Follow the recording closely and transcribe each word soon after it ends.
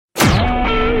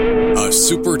A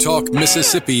Super Talk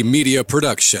Mississippi media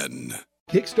production.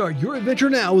 Kickstart your adventure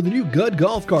now with the new Gud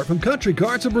Golf Cart from Country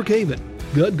Carts of Brookhaven.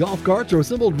 Gud Golf Carts are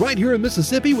assembled right here in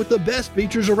Mississippi with the best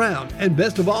features around. And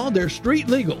best of all, they're street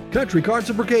legal. Country Carts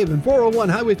of Brookhaven, 401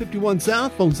 Highway 51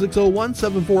 South, phone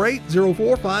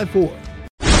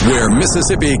 601-748-0454. Where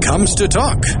Mississippi comes to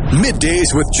talk.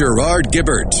 Middays with Gerard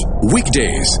Gibbert.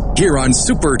 Weekdays here on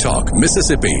Super Talk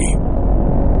Mississippi.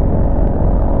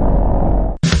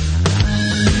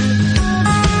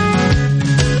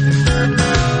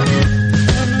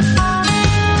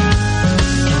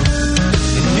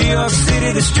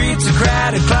 The streets are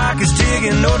crowded, clock is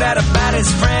ticking, no doubt about it's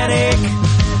frantic.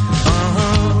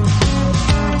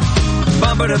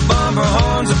 Bumper to bumper,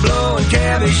 horns are blowing,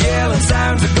 cabbies yelling,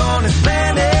 sirens are going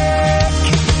Atlantic.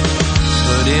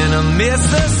 But in a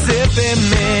Mississippi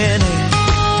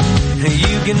minute,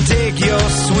 you can take your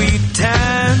sweet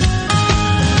time.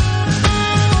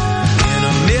 In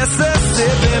a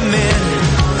Mississippi minute,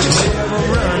 you're never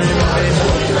running away.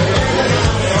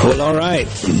 Well, all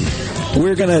right.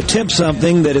 We're going to attempt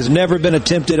something that has never been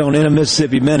attempted on In a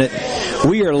Mississippi Minute.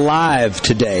 We are live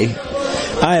today.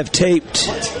 I have taped.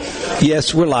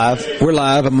 Yes, we're live. We're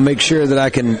live. I'm going to make sure that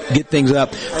I can get things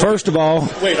up. First of all.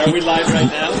 Wait, are we live right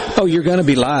now? Oh, you're going to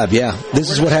be live, yeah. This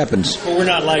is what happens. Well, we're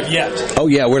not live yet. Oh,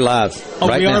 yeah, we're live. Oh,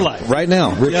 right we now. are live. Right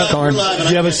now. Rick Karn. Do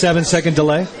you have a 7-second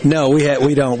delay? No,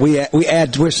 we don't.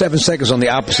 We're 7 seconds on the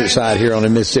opposite side here on a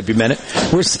Mississippi Minute.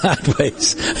 We're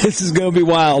sideways. This is going to be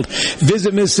wild.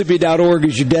 Visit Mississippi.org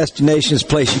is your destination. It's a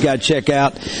place you got to check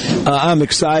out. I'm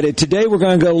excited. Today we're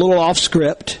going to go a little off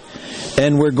script,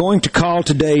 and we're going to call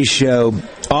today's show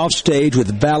Off Stage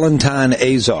with Valentine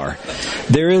Azar.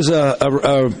 There is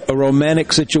a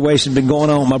romantic situation been going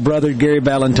on with my brother, Gary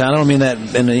Valentine. I don't mean that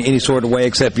in any sort of way,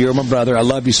 except you're my brother. I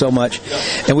love you so much.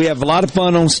 And we have a lot of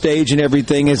fun on stage and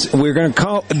everything. We're going to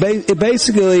call it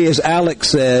basically, as Alex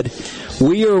said,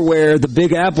 we are where the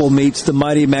Big Apple meets the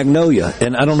mighty Magnolia.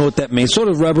 And I don't know what that means. Sort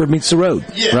of rubber meets the road,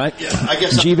 right? Yeah, I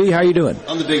guess. GB, how you doing?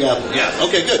 I'm the Big Apple. Yeah.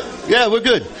 Okay, good. Yeah, we're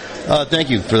good. Thank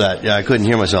you for that. Yeah, I couldn't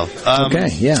hear myself. Okay,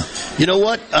 yeah. You know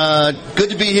what? Good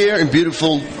to be here in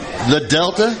beautiful the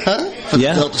Delta, huh? For the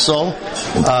Delta Soul.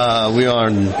 We are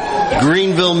in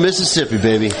Greenville, Mississippi,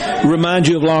 baby. Remind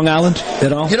you of Long Island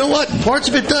at all? You know what? Parts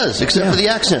of it does, except for the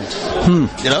accent.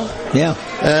 You know? Yeah.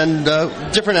 And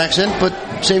different accent, but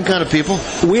same kind of people.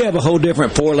 We have a whole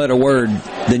different four-letter word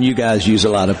than you guys use a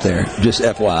lot up there. Just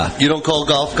FYI. You don't call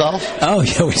golf golf? Oh,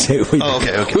 yeah, we say we do. Oh,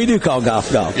 okay. We do call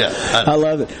golf golf. Yeah. I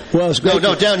love it. Well, it's great.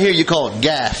 No, down here you call it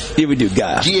gaff. Yeah, we do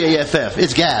gaff. Gaff.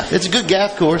 It's gaff. It's a good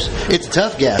gaff course. It's a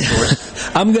tough gaff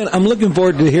course. I'm looking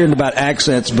forward to hearing about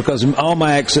accents because all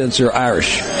my accents are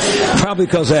Irish. Probably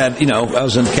because I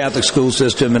was in the Catholic school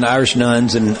system and Irish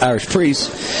nuns and Irish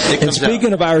priests. And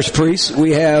speaking of Irish priests,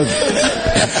 we have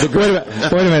Wait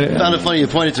a minute. I found it funny you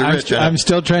pointed to Rich. I'm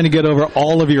still trying to get over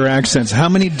all of your accents. How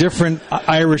many different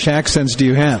Irish accents do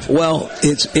you have? Well,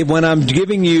 when I'm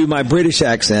giving you my British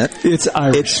accent, it's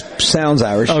Irish. It sounds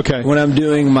Irish. Okay. When I'm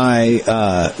doing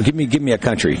my give me a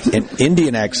country, an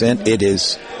Indian accent, it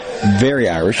is very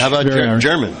Irish. How about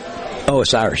German? Oh,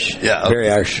 it's Irish. Yeah. Okay. Very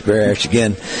Irish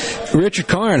again. Richard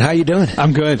Karn, how you doing?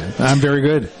 I'm good. I'm very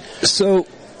good. So,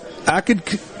 I could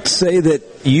say that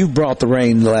you brought the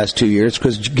rain the last 2 years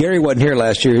because Gary wasn't here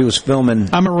last year. He was filming.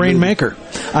 I'm a rainmaker.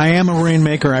 I am a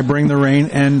rainmaker. I bring the rain.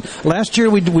 And last year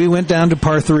we went down to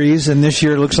par threes, and this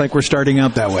year it looks like we're starting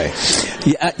out that way.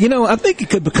 Yeah, I think it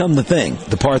could become the thing,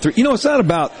 the par three. It's not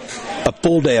about a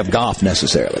full day of golf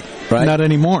necessarily, right? Not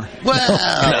anymore. Well,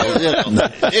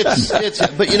 it's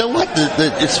but you know what?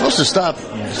 It's supposed to stop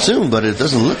soon, but it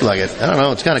doesn't look like it. I don't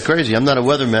know. It's kind of crazy. I'm not a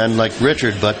weatherman like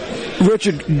Richard, but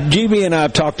Richard, GB and I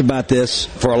have talked about this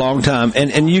for a long time,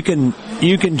 and you can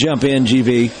jump in,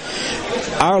 GB.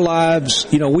 Our lives,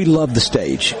 we love the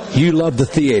stage. You love the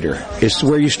theater. It's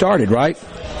where you started, right?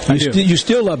 You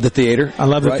still love the theater. I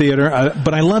love the theater,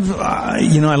 but I love,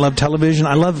 I love television.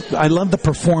 I love the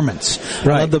performance.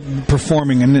 Right. I love the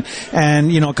performing, and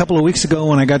a couple of weeks ago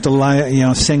when I got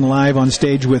to sing live on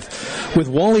stage with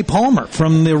Wally Palmer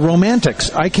from the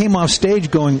Romantics, I came off stage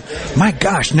going, my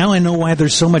gosh, now I know why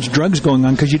there's so much drugs going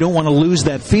on, because you don't want to lose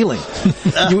that feeling.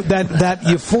 that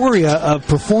euphoria of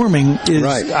performing is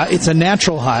it's a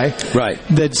natural high, right?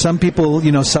 That some people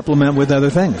supplement with other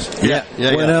things. Yeah.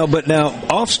 But now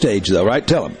off stage though, right?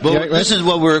 Tell them. Well, this is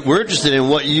what we're interested in.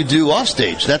 What you do off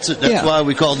stage. That's why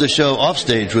we called this show Off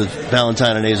Stage with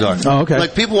Valentine and Azar. Oh, okay.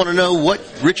 Like people want to know what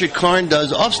Richard Karn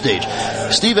does off stage.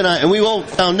 Steve and I, and we all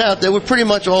found out that we're pretty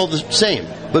much all the same.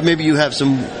 But maybe you have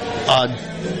some odd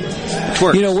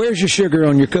works. You know, where's your sugar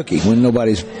on your cookie when the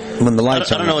lights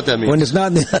I don't know what that means. When it's not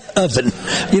in the oven.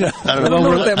 You know, I don't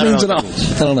know what that means at all.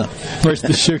 I don't know. Where's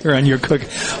the sugar on your cookie?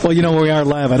 Well, you know, we are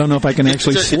live. I don't know if I can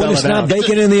actually smell it out. It's not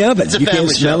baking in the oven. You can't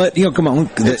smell it. You know, come on.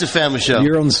 It's a family show.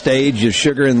 You're on the stage. Your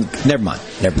sugar and never mind.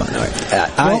 All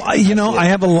right. I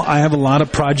have a lot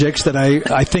of projects that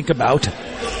I think about.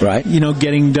 Right. You know,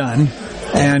 getting done.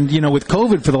 And, you know, with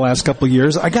COVID for the last couple of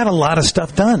years, I got a lot of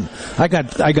stuff done. I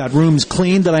got rooms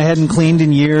cleaned that I hadn't cleaned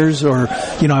in years, or,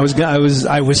 you know,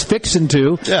 I was fixing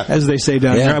to, as they say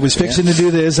down here. I was fixing to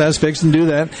do this, I was fixing to do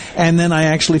that, and then I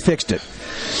actually fixed it.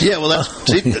 Yeah, well,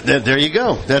 there you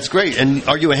go. That's great. And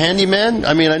are you a handyman?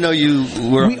 I mean, I know you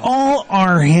were. We all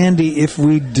are handy if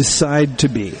we decide to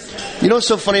be. You know what's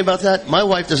so funny about that? My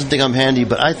wife doesn't think I'm handy,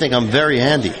 but I think I'm very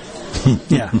handy.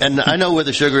 Yeah. And I know where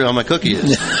the sugar on my cookie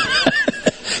is.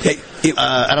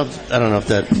 I don't know if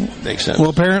that makes sense. Well,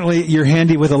 apparently you're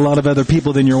handy with a lot of other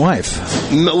people than your wife.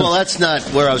 Well, that's not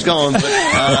where I was going, but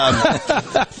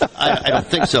I don't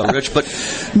think so, Rich. But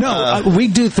no, we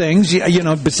do things. You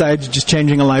know, besides just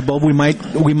changing a light bulb, we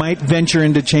might venture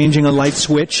into changing a light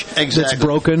switch that's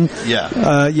broken.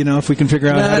 Yeah. You know, if we can figure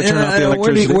out how to turn off the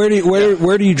electricity.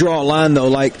 Where do you draw a line though?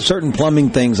 Like certain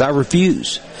plumbing things, I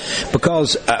refuse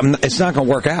because it's not going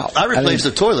to work out. I replaced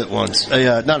the toilet once.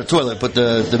 Not a toilet, but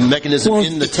the mechanism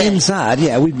in the tank. Inside,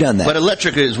 yeah, we've done that. But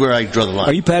electric is where I draw the line.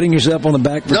 Are you patting yourself on the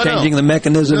back for changing the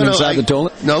mechanism inside the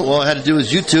toilet? No, all I had to do was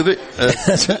YouTube it.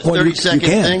 30-second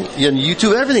thing. You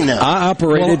YouTube everything now. I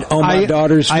operated on my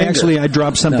daughter's finger. I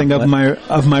dropped something of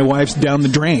my wife's down the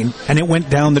drain, and it went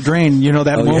down the drain. You know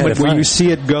that moment where you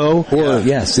see it go? Or,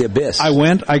 yes, the abyss.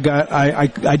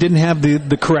 I didn't have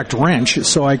the correct wrench,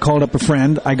 so I called up a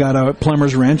friend. I got a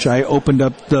plumber's wrench. I opened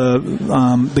up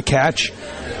the catch,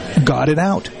 got it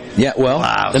out. Yeah, well,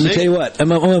 let me tell you what. I'm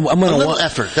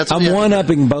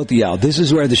one-upping both of y'all. This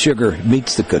is where the sugar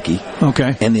meets the cookie.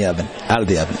 Okay. In the oven. Out of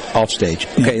the oven. Off stage.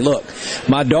 Okay, look.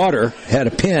 My daughter had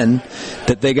a pin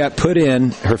that they got put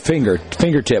in her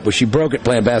fingertip when she broke it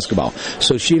playing basketball.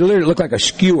 So she literally looked like a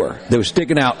skewer that was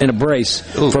sticking out in a brace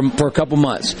for a couple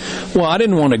months. Well, I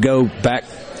didn't want to go back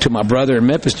to my brother in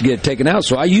Memphis to get it taken out,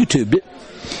 so I YouTubed it.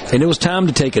 And it was time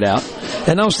to take it out.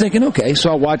 And I was thinking, okay,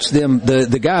 so I watched them,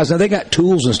 the guys. Now, they got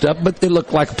tools and stuff, but they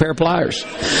looked like a pair of pliers.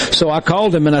 So I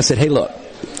called them and I said, hey, look,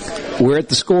 we're at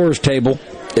the scorer's table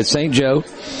at St. Joe,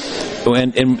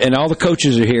 and all the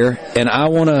coaches are here, and I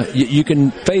want to, you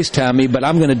can FaceTime me, but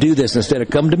I'm going to do this instead of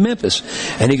come to Memphis.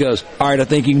 And he goes, all right, I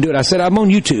think you can do it. I said, I'm on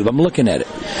YouTube. I'm looking at it.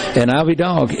 And I'll be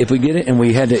dog if we get it, and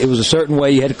it was a certain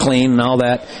way you had to clean and all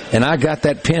that. And I got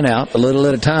that pin out a little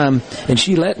at a time, and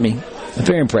she let me. I'm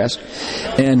very impressed.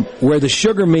 And where the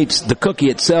sugar meets the cookie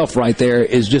itself right there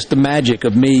is just the magic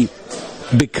of me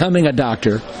becoming a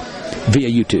doctor via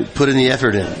YouTube. Putting the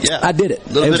effort in. Yeah. I did it.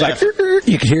 It was like,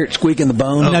 you could hear it squeak in the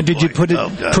bone. Now, did you put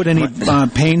any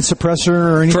pain suppressor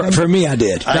or anything? For me, I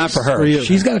did. Not for her. For you.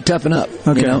 She's got to toughen up.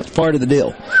 Okay. You know, it's part of the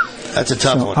deal. That's a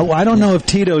tough one. I don't know if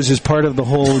Tito's is part of the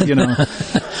whole, you know.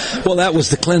 Well, that was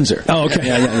the cleanser. Oh, okay.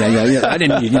 Yeah. I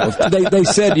didn't, you know, they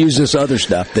said use this other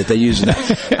stuff that they use.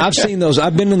 I've seen those.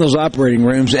 I've been in those operating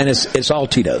rooms, and it's all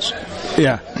Tito's.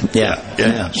 Yeah.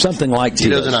 Something like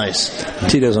Tito's.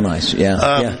 Tito's and Ice.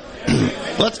 Yeah.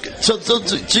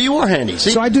 So you are handy. See?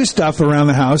 So I do stuff around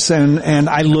the house, and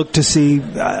I look to see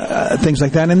things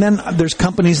like that. And then there's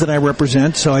companies that I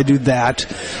represent, so I do that.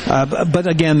 But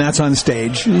again, that's on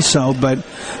stage. So, but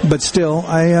still,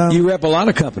 you rep a lot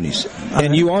of companies,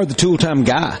 and you are the tool-time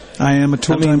guy. I am a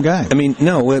tool-time guy. I mean,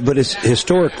 no, but it's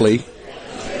historically.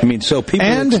 I mean, so people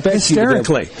and expect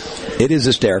hysterically. It is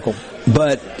hysterical,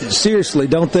 but seriously,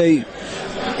 don't they?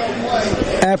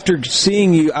 After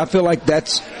seeing you, I feel like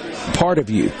that's part of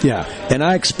you. Yeah. And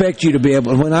I expect you to be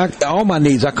able, all my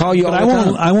needs, I call you all the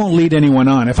time. I won't lead anyone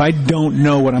on. If I don't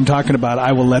know what I'm talking about,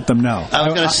 I will let them know. I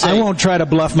was going to say, I won't try to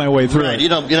bluff my way through. Right. You're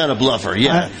not a bluffer.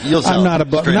 Yeah. I'm not a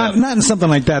bluffer. Not in something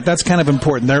like that. That's kind of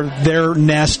important. Their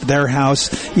nest, their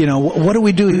house, you know, what do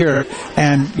we do here?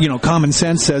 And, you know, common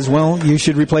sense says, well, you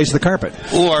should replace the carpet.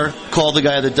 Or call the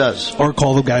guy that does.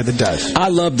 I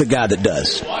love the guy that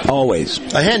does. Always.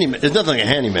 A handyman. There's nothing like a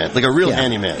handyman. Like a real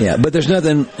handyman. Yeah, but there's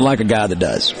nothing like a guy that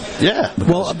does. Yeah.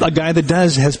 Well, a guy that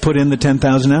does has put in the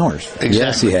 10,000 hours. Exactly.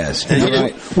 Yes, he has.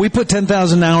 Right. We put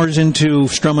 10,000 hours into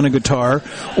strumming a guitar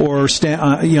or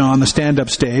on the stand-up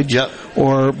stage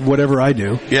or whatever I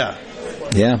do. Yeah.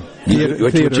 Yeah.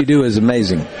 What you do is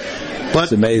amazing. But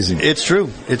it's amazing. It's true.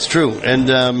 And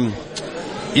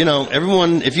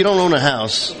everyone, if you don't own a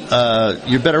house,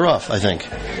 you're better off, I think.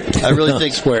 I really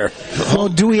think. Swear. Well,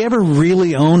 do we ever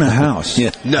really own a house?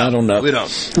 Yeah. No, I don't know. we don't.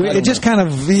 It just kind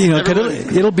of,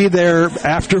 it'll be there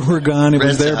after we're gone. It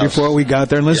was there before we got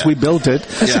there, unless we built it.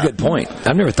 That's a good point.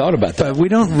 I've never thought about that. But we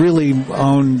don't really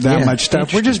own that much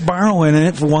stuff. We're just borrowing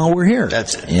it while we're here.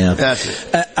 That's it. Yeah.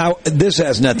 That's it. This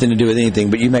has nothing to do with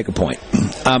anything, but you make a point.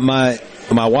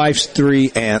 My wife's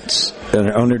 3 aunts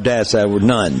on her dad's side were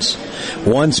nuns.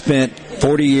 One spent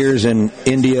 40 years in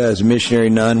India as a missionary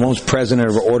nun. One was president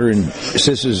of an order in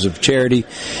Sisters of Charity.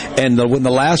 And when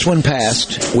the last one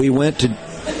passed, we went to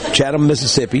Chatham,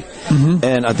 Mississippi,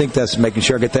 and I think that's making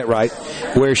sure I get that right,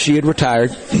 where she had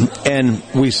retired. And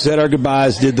we said our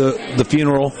goodbyes, did the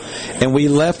funeral, and we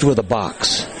left with a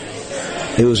box.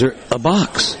 It was a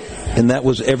box, and that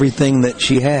was everything that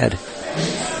she had.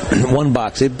 One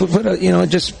box. It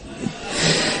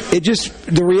just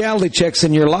the reality checks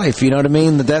in your life. You know what I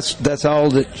mean? That's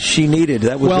all that she needed.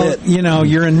 That was it.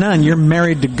 You're a nun. You're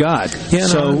married to God. Yeah,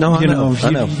 so I know.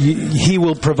 He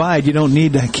will provide. You don't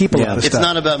need to keep a lot of stuff. It's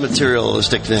not about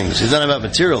materialistic things. It's not about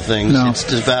material things. No.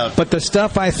 It's about. But the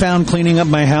stuff I found cleaning up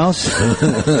my house,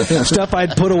 stuff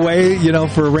I'd put away,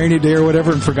 for a rainy day or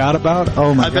whatever, and forgot about.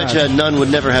 Oh my God! I bet you a nun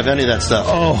would never have any of that stuff.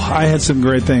 Oh, I had some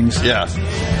great things. Yeah.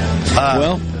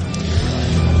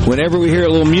 Whenever we hear a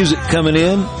little music coming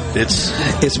in,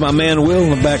 it's my man Will in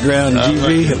the background.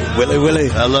 GV, Willie.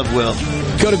 I love Will.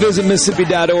 Go to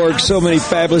visitmississippi.org. So many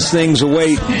fabulous things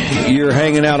await. You're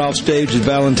hanging out off stage with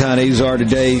Valentine Azar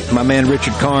today. My man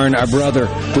Richard Karn, our brother.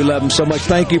 We love him so much.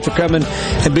 Thank you for coming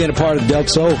and being a part of Delta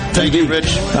Soul. Thank you,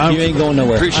 Rich. You ain't going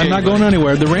nowhere. I'm not going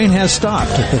anywhere. The rain has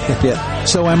stopped. Yeah.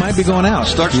 So I might be going out.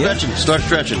 Start stretching. Start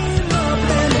stretching.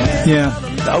 Yeah.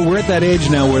 We're at that age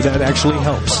now where that actually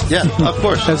helps. Yeah, of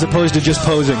course. As opposed to just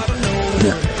posing.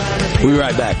 Yeah. We'll be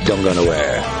right back. Don't go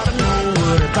nowhere.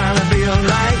 What it finally feels like.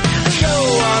 I sure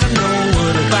ought to know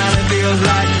what it finally feels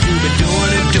like. You've been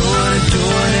doing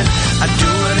it. I'm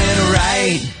doing it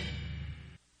right.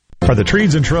 Are the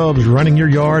trees and shrubs running your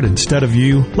yard instead of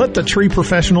you? Let the tree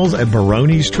professionals at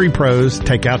Barone's Tree Pros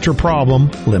take out your problem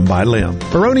limb by limb.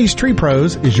 Barone's Tree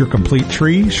Pros is your complete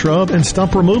tree, shrub, and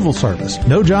stump removal service.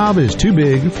 No job is too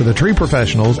big for the tree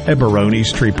professionals at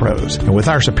Barone's Tree Pros. And with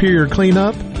our superior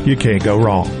cleanup, you can't go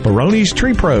wrong. Barone's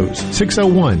Tree Pros,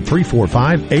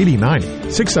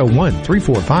 601-345-8090.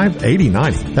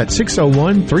 601-345-8090. That's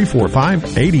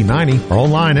 601-345-8090. Or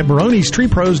online at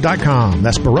baronestreepros.com.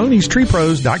 That's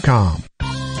baronestreepros.com.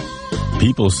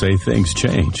 People say things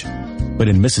change, but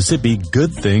in Mississippi,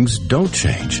 good things don't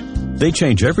change. They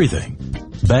change everything.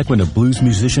 Back when a blues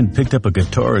musician picked up a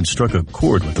guitar and struck a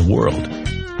chord with the world,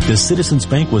 the Citizens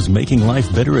Bank was making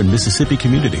life better in Mississippi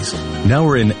communities. Now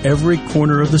we're in every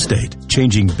corner of the state,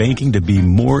 changing banking to be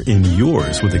more in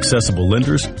yours with accessible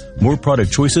lenders, more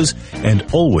product choices, and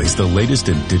always the latest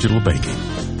in digital banking.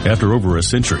 After over a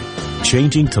century,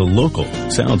 changing to local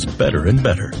sounds better and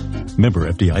better.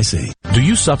 Member FDIC. Do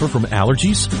you suffer from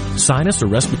allergies, sinus, or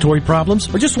respiratory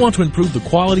problems, or just want to improve the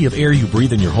quality of air you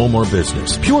breathe in your home or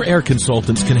business? Pure Air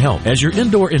Consultants can help. As your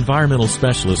indoor environmental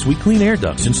specialist, we clean air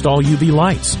ducts, install UV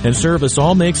lights, and service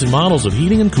all makes and models of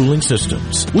heating and cooling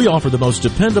systems. We offer the most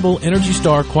dependable Energy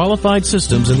Star qualified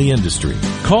systems in the industry.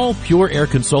 Call Pure Air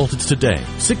Consultants today,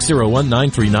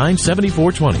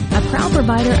 601-939-7420. A proud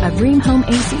provider of Rheem Home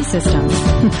AC systems.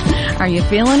 Are you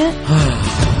feeling it?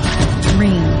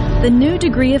 Rheem, the new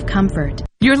degree of comfort.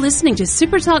 You're listening to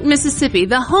Super Talk Mississippi,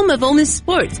 the home of Ole Miss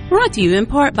sports, brought to you in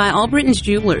part by Albritton's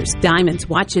Jewelers, diamonds,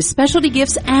 watches, specialty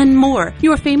gifts, and more.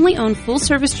 Your family-owned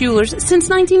full-service jewelers since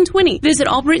 1920. Visit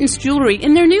Albritton's Jewelry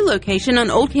in their new location on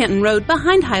Old Canton Road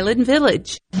behind Highland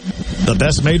Village. The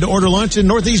best made-to-order lunch in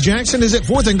Northeast Jackson is at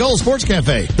 4th and Gold Sports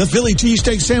Cafe. The Philly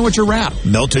cheesesteak sandwich or wrap,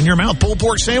 melt-in-your-mouth pulled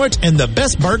pork sandwich, and the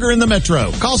best burger in the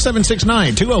metro. Call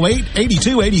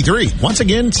 769-208-8283. Once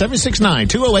again,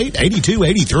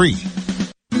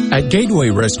 769-208-8283. At Gateway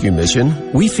Rescue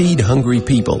Mission, we feed hungry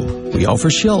people. We offer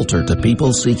shelter to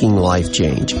people seeking life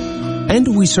change.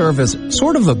 And we serve as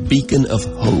sort of a beacon of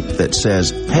hope that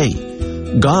says, hey,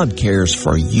 God cares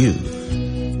for you.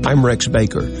 I'm Rex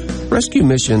Baker. Rescue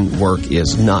Mission work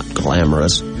is not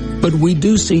glamorous, but we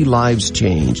do see lives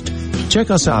changed. Check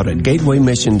us out at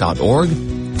gatewaymission.org.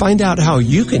 Find out how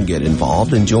you can get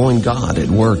involved and join God at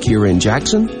work here in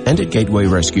Jackson and at Gateway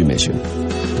Rescue Mission.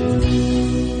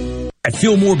 At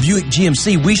Fillmore Buick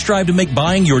GMC, we strive to make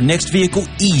buying your next vehicle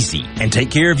easy and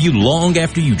take care of you long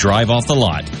after you drive off the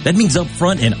lot. That means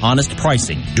upfront and honest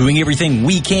pricing, doing everything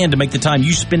we can to make the time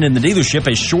you spend in the dealership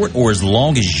as short or as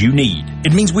long as you need.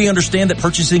 It means we understand that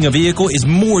purchasing a vehicle is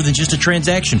more than just a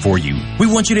transaction for you. We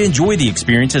want you to enjoy the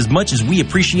experience as much as we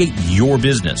appreciate your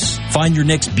business. Find your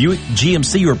next Buick,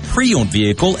 GMC, or pre-owned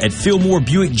vehicle at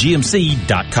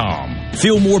FillmoreBuickGMC.com.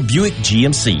 Fillmore Buick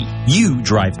GMC. You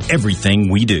drive everything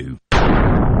we do.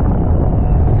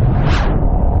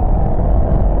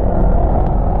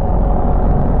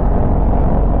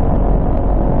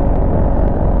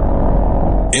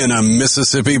 In a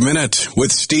Mississippi Minute with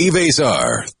Steve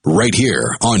Azar, right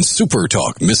here on Super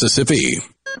Talk Mississippi.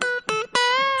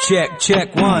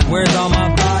 Check one. Where's all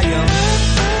my volume?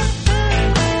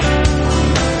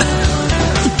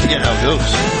 Forget how it goes.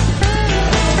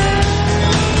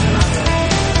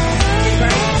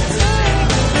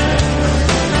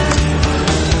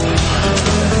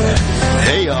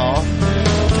 Hey, y'all.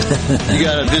 You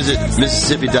got to visit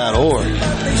Mississippi.org.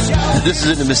 This is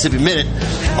in the Mississippi Minute,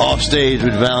 off stage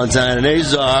with Valentine and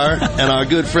Azar and our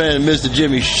good friend, Mr.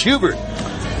 Jimmy Schubert.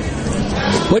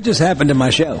 What just happened to my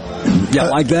show? Y'all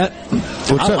like that?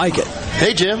 I like it.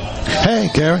 Hey, Jim. Hey,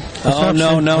 Gary. Oh,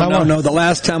 no. The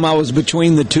last time I was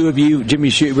between the two of you,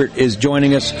 Jimmy Schubert is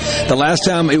joining us. The last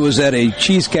time it was at a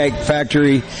cheesecake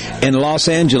factory in Los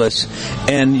Angeles,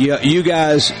 and you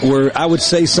guys were, I would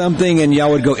say something, and y'all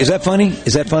would go, is that funny?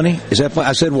 Is that funny? Is that funny?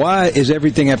 I said, why does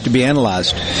everything have to be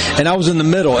analyzed? And I was in the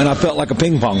middle, and I felt like a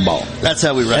ping pong ball. That's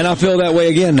how we roll. And I feel that way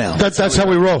again now. That's how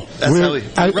we roll. That's how we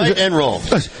write and roll.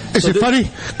 Is it funny?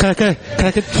 Can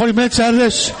I get 20 minutes out of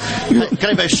this?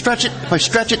 Can I stretch it? If I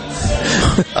stretch it?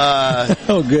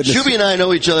 Oh, goodness. Shuby and I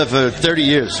know each other for 30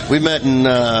 years. We met in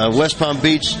West Palm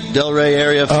Beach, Delray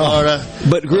area, Florida.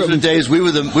 But those were the days we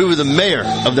were the mayor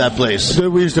of that place.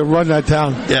 Dude, we used to run that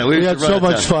town. Yeah, we had so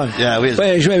much fun. Yeah, we had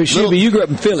Shuby, you grew up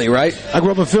in Philly, right? I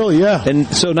grew up in Philly, yeah. And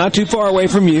so not too far away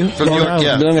from you. From New York,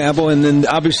 yeah. Long Apple, and then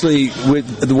obviously where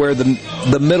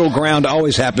the middle ground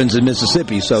always happens in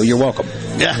Mississippi, so you're welcome.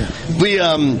 Yeah. We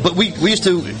used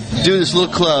to do this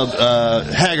little club,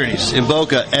 Haggerty's in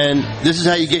Boca, and this is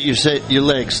how you get your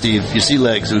legs, Steve. Your sea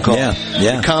legs, we call it.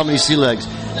 Yeah. Your comedy sea legs.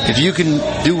 If you can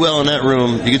do well in that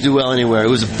room, you can do well anywhere. It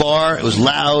was a bar. It was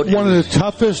loud. One of the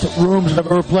toughest rooms I've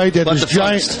ever played. That was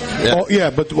giant.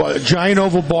 But a giant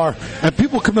oval bar, and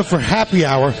people come in for happy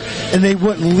hour, and they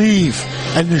wouldn't leave,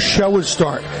 and the show would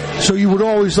start. So you would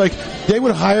always they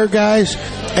would hire guys,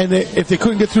 and if they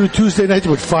couldn't get through the Tuesday night, they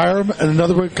would fire them, and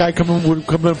another guy would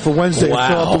come in for Wednesday and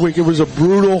fill out the week. It was a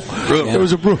brutal. It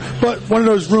was a brutal. But one of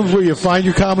those rooms where you find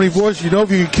your comedy voice. You know,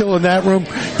 if you could kill in that room,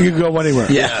 you can go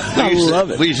anywhere. Yeah, I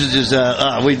love it. We used to just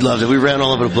we loved it. We ran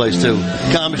all over the place too.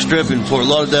 Comic strip in Fort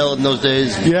Lauderdale in those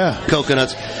days. Yeah,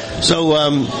 coconuts. So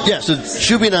so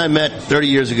Shuby and I met 30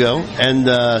 years ago, and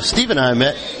Steve and I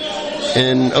met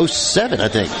in 2007, I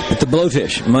think. At the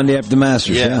Blowfish, Monday after the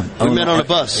Masters, yeah. We met on a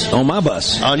bus. On my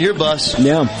bus. On your bus.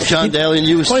 Yeah. Sean Daly and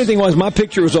you. Funny thing was, my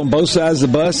picture was on both sides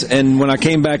of the bus, and when I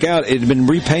came back out, it had been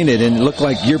repainted, and it looked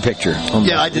like your picture.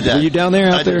 I did that. Were you down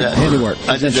there, out there? Handiwork.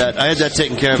 I did that. I had that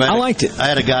taken care of. I liked it. I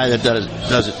had a guy that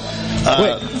does it.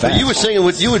 But you were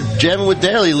you were jamming with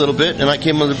Daly a little bit, and I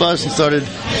came on the bus and started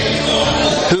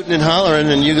hooting and hollering,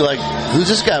 and you were like, who's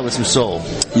this guy with some soul?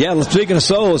 Yeah, speaking of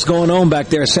soul, what's going on back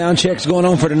there? Sound check's going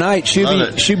on for tonight.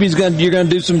 Shuby's you're going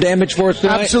to do some damage for us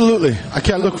tonight? Absolutely. I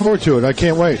can't look forward to it. I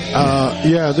can't wait.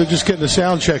 They're just getting the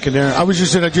sound check in there. I was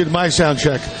just I did my sound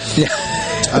check. Yeah.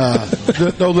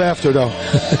 No laughter, though.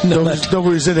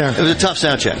 Nobody's in there. It was a tough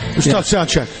sound check. It was a tough sound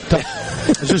check.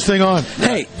 Is this thing on?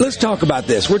 Hey, let's talk about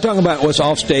this. We're talking about what's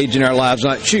off stage in our lives.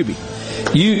 Like, Shuby,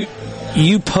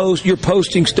 you're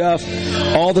posting stuff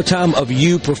all the time of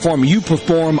you performing. You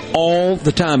perform all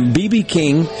the time. B.B.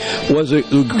 King was a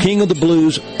king of the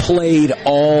blues, played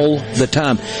all the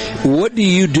time. What do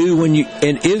you do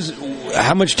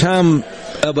how much time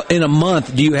in a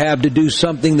month do you have to do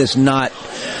something that's not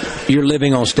you're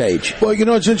living on stage? Well,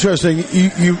 it's interesting.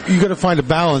 You got to find a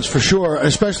balance for sure,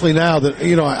 especially now that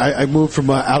I moved from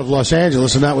out of Los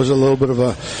Angeles, and that was a little bit of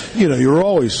a you're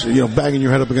always banging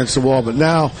your head up against the wall. But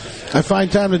now I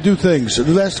find time to do things. The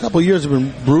last couple of years have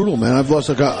been brutal, man. I've lost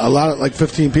a lot of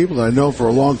 15 people that I know for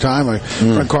a long time.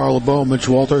 Friend Carl LeBeau, Mitch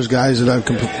Walters, guys that I've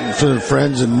considered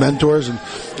friends and mentors,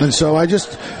 and so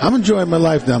I'm enjoying my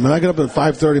life now, man. I get up at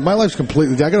 5:30. My life's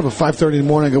completely. I get up at 5:30 in the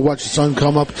morning. I go watch the sun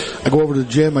come up. I go over to the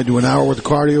gym. I do an hour worth of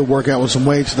cardio, work out with some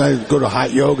weights, and I go to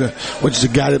hot yoga, which is a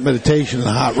guided meditation in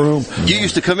a hot room. You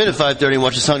used to come in at 5:30 and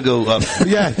watch the sun go up.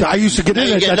 Yeah, I used to get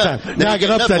in at that time. Now I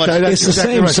get up that time. It's the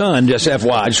same sun, just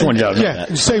FYI. I just wanted you to know that.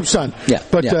 Yeah, same sun. Yeah.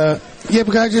 But Yeah,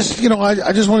 because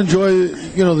I just want to enjoy,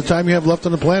 the time you have left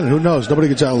on the planet. Who knows? Nobody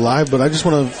gets out alive, but I just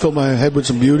want to fill my head with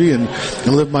some beauty and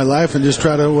live my life and just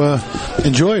try to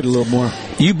enjoy it a little more.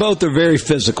 You both are very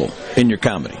physical in your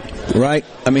comedy, right?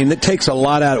 I mean, it takes a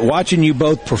lot out. Watching you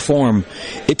both perform,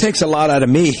 it takes a lot out of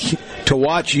me to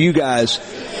watch you guys.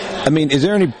 I mean, is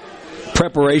there any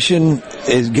preparation?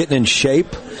 Is getting in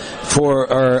shape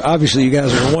or obviously you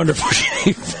guys are in wonderful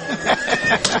shape.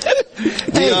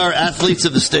 We are athletes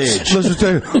of the stage. Listen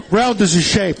to you. Roundness is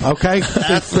shape, okay?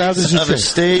 Athletes of a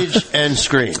stage and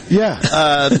screen.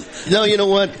 Yeah. No, you know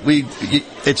what?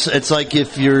 It's like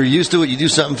if you're used to it, you do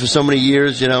something for so many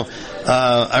years,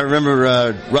 I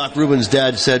remember Rock Rubin's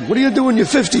dad said, "What are you doing when you're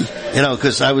 50?"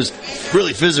 Because I was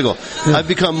really physical. Yeah. I've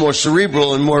become more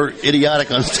cerebral and more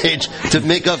idiotic on stage to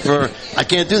make up for I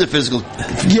can't do the physical.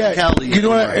 Yeah, you know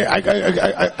what?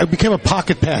 I became a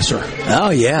pocket passer.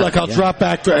 Oh yeah, like I'll drop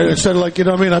back instead of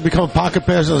I become a pocket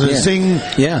passer. I'll sing,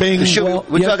 bing.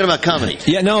 We're talking about comedy.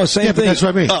 Yeah, no, same thing. That's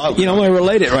what I mean. I'm going to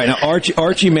relate it right now.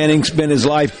 Archie Manning spent his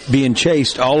life being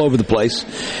chased all over the place,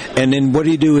 and then what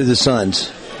did he do with his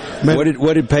sons? Man,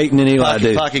 what did Peyton and Eli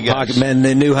do? Pocket man,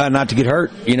 they knew how not to get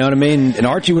hurt. You know what I mean? And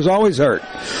Archie was always hurt.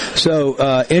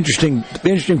 So interesting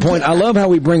point. I love how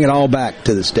we bring it all back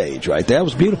to the stage. Right, that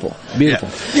was beautiful. Beautiful.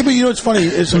 Yeah, but it's funny.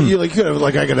 It's I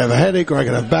could have a headache or I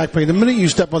could have back pain. The minute you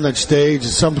step on that stage,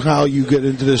 somehow you get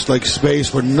into this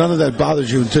space where none of that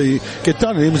bothers you until you get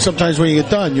done. And even sometimes when you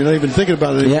get done, you're not even thinking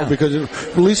about it anymore because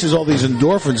it releases all these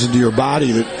endorphins into your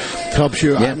body that helps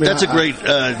you. Yeah, that's a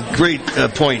great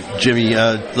point, Jimmy.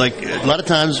 A lot of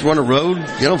times we're on a road,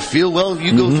 you don't feel well,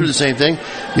 you go through the same thing,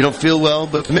 you don't feel well,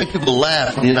 but make people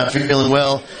laugh and you're not feeling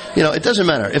well. It doesn't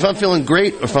matter. If I'm feeling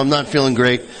great or if I'm not feeling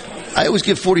great, I always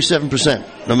give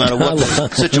 47%, no matter what the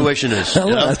situation is.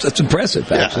 That's impressive,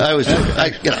 actually. Yeah, I always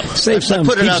do. Save some,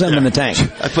 keep some in the tank.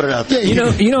 I put it out there.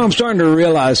 Yeah, I'm starting to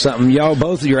realize something. Y'all,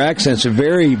 both of your accents are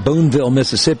very Boonville,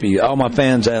 Mississippi. All my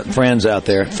friends out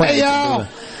there. Hey, y'all.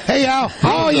 Hey, y'all.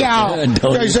 Oh,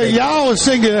 y'all. They say y'all is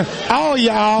singing. Oh,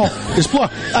 y'all.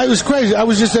 It was crazy. I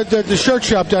was just at the shirt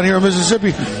shop down here in Mississippi.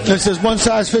 It says one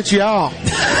size fits y'all.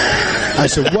 I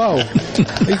said, whoa.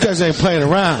 These guys ain't playing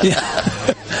around. Yeah.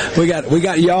 We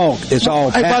got y'all. It's all.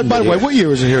 Hey, by the way, what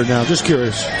year is it here now? Just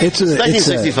curious. It's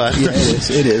 1965.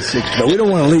 It is. But we don't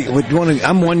want to leave.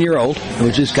 I'm 1 year old,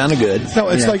 which is kind of good. No,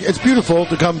 it's it's beautiful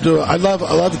to come to. I love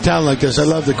the town like this. I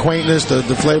love the quaintness, the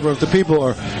flavor of the people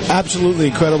are absolutely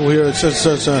incredible here. It's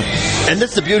and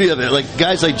that's the beauty of it. Like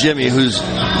guys like Jimmy, who's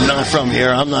not from here.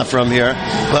 I'm not from here,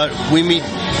 but we meet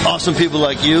awesome people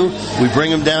like you. We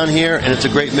bring them down here, and it's a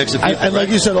great mix of people. And like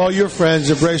you said, all your friends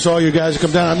embrace all your guys that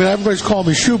come down. I mean, everybody's calling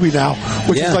me Shooby now,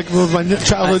 which is like my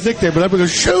childhood nickname, but everybody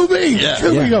goes, Shooby! Yeah.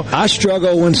 Shooby. Yeah. I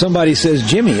struggle when somebody says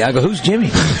Jimmy. I go, who's Jimmy?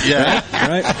 Yeah.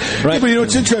 Right? Yeah, but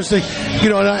it's interesting,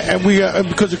 and we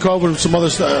because of COVID and some other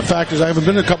factors, I haven't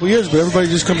been in a couple of years, but everybody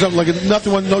just comes up like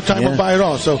nothing, no time went by at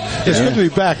all. So it's good to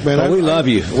be back, man. Well, we love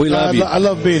you. We love you. I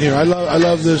love being here. I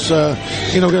love this, got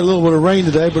a little bit of rain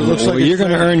today, but it looks like you're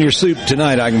going to earn your soup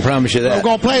tonight, I can promise you that. We're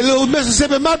going to play a little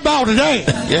Mississippi mud ball today.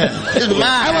 Yeah. In my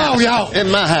house. Y'all. In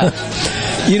my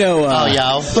house.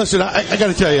 Y'all. Listen, I got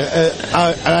to tell you,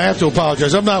 I have to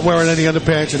apologize. I'm not wearing any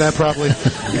underpants, and that probably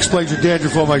explains the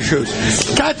dandruff on my shoes.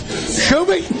 Cut!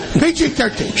 Shooby!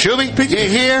 PG-13. Shooby, you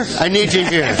here? I need you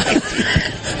here.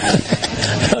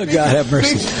 Oh, God have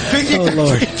mercy. Oh,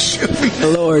 Lord.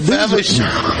 Lord. Family show.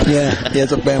 Yeah,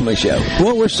 it's a family show.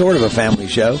 Well, we're sort of a family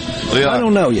show. We are. I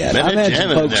don't know yet. I've had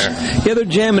some folks. Yeah, they're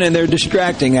jamming and they're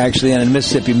distracting, actually, on a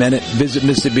Mississippi Minute. Visit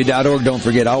Mississippi.org. Don't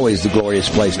forget, always the glorious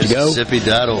place to go.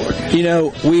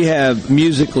 Mississippi.org. We have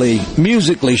musically,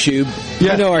 Shub.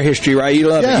 Yeah. You know our history, right? You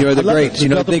love it. You're the greats. You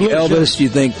think blues, Elvis, you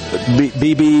think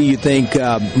BB, you think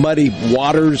Muddy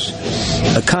Waters,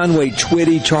 Conway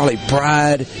Twitty, Charlie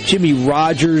Pride, Jimmy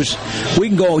Rogers. We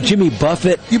can go Jimmy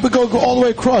Buffett. You could go all the way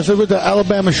across. With the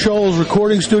Alabama Shoals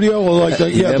recording studio, or like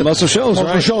the Muscle Shoals,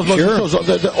 Muscle right?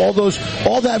 Shoals,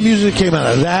 all that music that came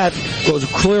out of that goes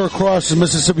clear across the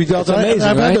Mississippi Delta. It's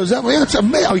amazing, right? It's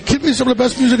amazing. Are you kidding me? Some of the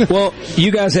best music. Well,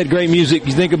 you guys had great music.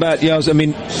 You think about,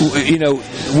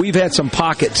 we've had some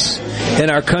pockets in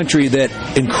our country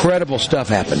that incredible stuff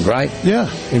happened, right? Yeah.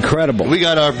 Incredible. We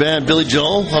got our band Billy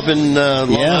Joel up in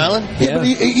Long Island. Yeah, but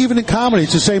even in comedy,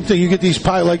 it's the same thing. You get these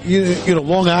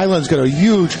Long Island's got a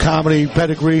huge comedy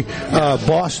pedigree.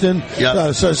 Boston,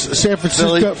 San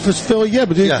Francisco, Philly. Yeah,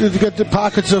 but you got the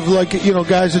pockets of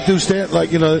guys that do stand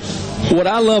What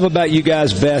I love about you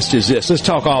guys best is this. Let's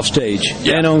talk off stage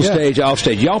and on stage, off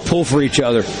stage. Y'all pull for each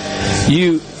other.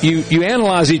 You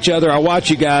analyze each other. I watch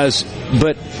you guys.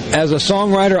 but as a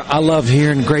songwriter, I love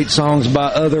hearing great songs by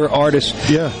other artists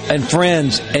and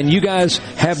friends. And you guys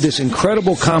have this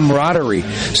incredible camaraderie.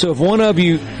 So if one of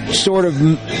you sort of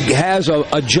has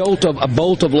a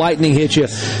bolt of lightning hit you,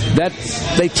 that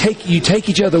you take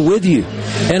each other with you,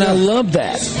 and I love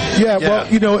that. Yeah,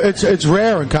 well, it's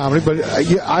rare in comedy, but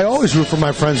I always root for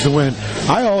my friends to win.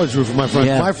 I always root for my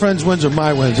friends. My friends' wins are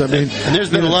my wins. I mean, and there's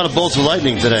been a lot of bolts of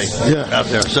lightning today out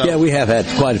there. So. Yeah, we have had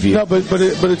quite a few. No, but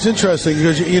it's interesting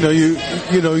because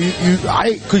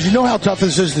because you know how tough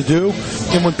this is to do,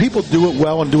 and when people do it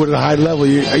well and do it at a high level,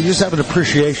 you just have an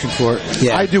appreciation for it.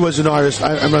 Yeah. I do as an artist.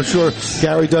 I'm not sure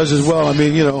Gary does as well. I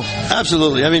mean,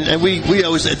 absolutely. I mean, and we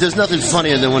always, there's nothing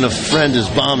funnier than when a friend is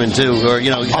bombing too, or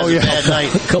has a bad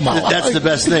night. Come on, that's the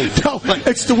best thing. No,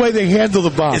 it's the way they handle the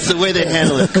bomb. It's the way they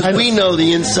handle it, because we know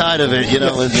the inside of it.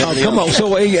 Come on,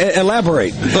 so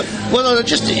elaborate.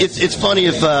 It's funny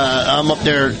if I'm up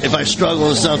there, if I struggle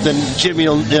with something, Jimmy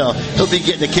he'll be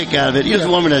getting a kick out of it. He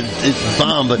doesn't want me to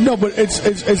bomb, but no, but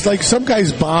it's like some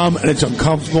guys bomb and it's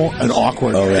uncomfortable and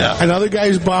awkward. Oh yeah, and other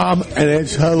guys bomb and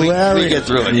it's hilarious. We get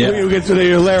through it. We get through the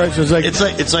hilarious.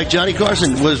 It's like Johnny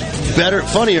Carson was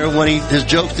funnier when his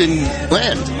jokes didn't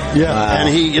land. Yeah, and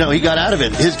he got out of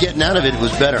it. His getting out of it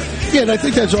was better. Yeah, and I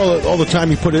think that's all the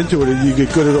time you put into it, and you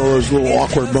get good at all those little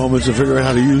awkward moments and figure out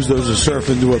how to use those to surf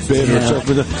into a bit or surf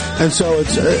into, and so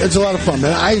it's a lot of fun,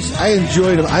 man. I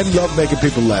enjoyed it. I love making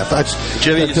people laugh.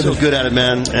 Jimmy, you're so good at it,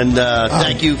 man, and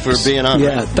thank you for being on.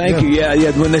 Yeah, thank you.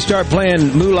 Yeah. When they start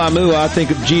playing Moolah Moo, I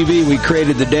think of GB. We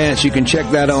created the dance. You can check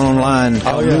that online.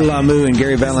 Moolah Moo and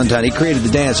Gary Valentine. He created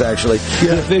the dance, actually,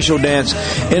 the official dance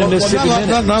in a Mississippi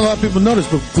Minute. Not a lot of people notice,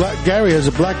 but Gary has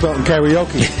a black belt in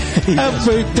karaoke.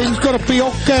 Everything's gonna be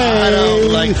okay. I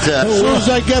don't like that. As soon as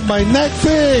I get my neck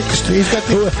fixed, he's got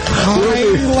the hi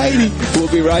lady.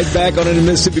 We'll be right back on In a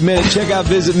Mississippi Minute. Check out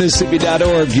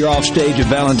visitmississippi.org. You're off stage at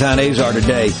Valentine Azar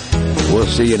today. We'll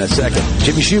see you in a second.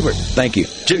 Jimmy Schubert, thank you.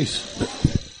 Cheers.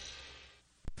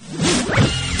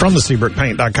 From the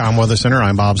SeabrookPaint.com Weather Center,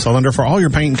 I'm Bob Sullender. For all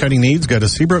your paint and coating needs, go to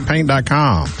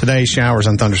SeabrookPaint.com. Today, showers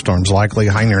and thunderstorms likely,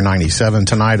 high near 97.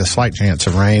 Tonight, a slight chance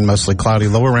of rain, mostly cloudy,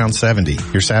 low around 70.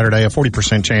 Your Saturday, a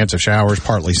 40% chance of showers,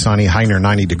 partly sunny, high near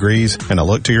 90 degrees. And a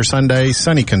look to your Sunday,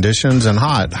 sunny conditions and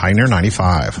hot, high near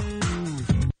 95.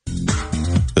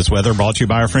 This weather brought to you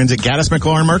by our friends at Gaddis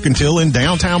McLaurin Mercantile in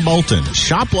downtown Bolton.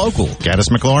 Shop local. Gaddis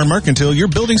McLaurin Mercantile, your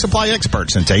building supply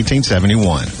expert since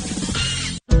 1871.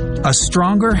 A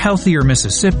stronger, healthier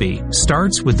Mississippi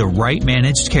starts with the right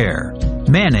managed care.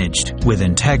 Managed with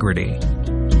integrity.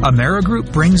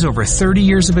 AmeriGroup brings over 30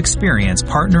 years of experience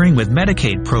partnering with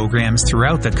Medicaid programs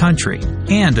throughout the country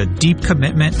and a deep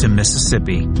commitment to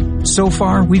Mississippi. So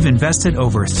far, we've invested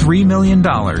over $3 million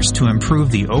to improve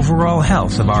the overall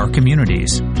health of our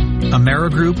communities.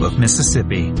 AmeriGroup of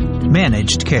Mississippi.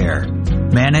 Managed care.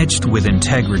 Managed with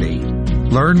integrity.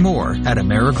 Learn more at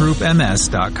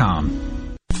AmeriGroupMS.com.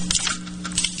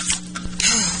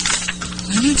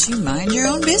 Why don't you mind your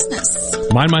own business?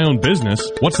 Mind my own business?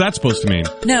 What's that supposed to mean?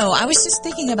 No, I was just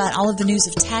thinking about all of the news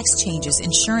of tax changes,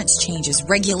 insurance changes,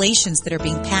 regulations that are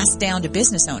being passed down to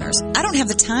business owners. I don't have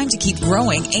the time to keep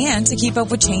growing and to keep up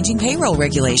with changing payroll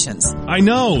regulations. I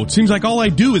know. It seems like all I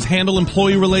do is handle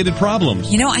employee-related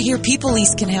problems. You know, I hear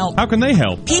PeopleLease can help. How can they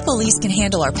help? PeopleLease can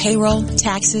handle our payroll,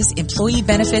 taxes, employee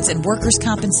benefits, and workers'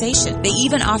 compensation. They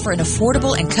even offer an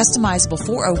affordable and customizable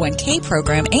 401k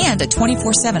program and a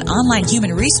 24/7 online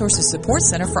human resources support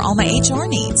center for all my HR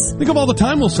needs. Think of all the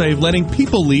time we'll save letting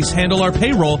PeopleLease handle our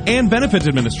payroll and benefits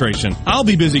administration. I'll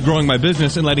be busy growing my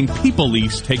business and letting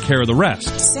PeopleLease take care of the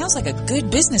rest. Sounds like a good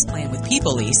business plan with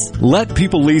PeopleLease. Let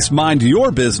PeopleLease mind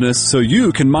your business so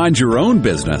you can mind your own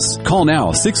business. Call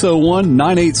now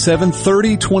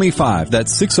 601-987-3025.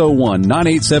 That's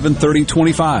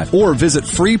 601-987-3025. Or visit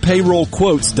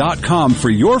freepayrollquotes.com for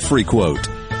your free quote.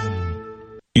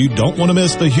 You don't want to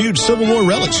miss the huge Civil War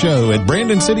Relic Show at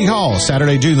Brandon City Hall,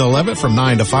 Saturday, June the 11th from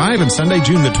 9 to 5 and Sunday,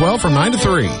 June the 12th from 9 to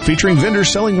 3. Featuring vendors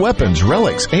selling weapons,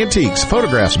 relics, antiques,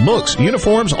 photographs, books,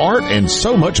 uniforms, art, and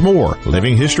so much more.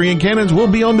 Living history and cannons will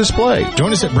be on display.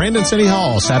 Join us at Brandon City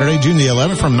Hall, Saturday, June the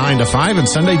 11th from 9 to 5 and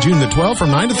Sunday, June the 12th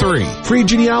from 9 to 3. Free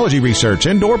genealogy research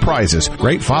and door prizes.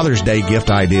 Great Father's Day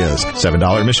gift ideas.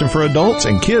 $7 admission for adults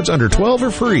and kids under 12 are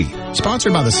free.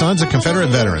 Sponsored by the Sons of Confederate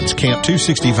Veterans, Camp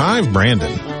 265,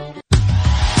 Brandon.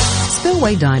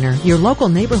 Spillway Diner, your local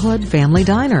neighborhood family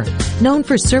diner. Known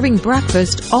for serving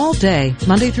breakfast all day,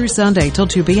 Monday through Sunday till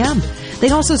 2 p.m. They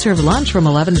also serve lunch from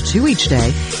 11 to 2 each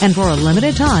day, and for a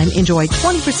limited time, enjoy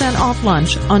 20% off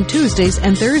lunch on Tuesdays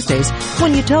and Thursdays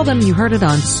when you tell them you heard it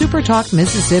on Super Talk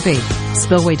Mississippi.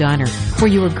 Spillway Diner,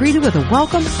 where you are greeted with a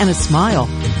welcome and a smile.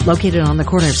 Located on the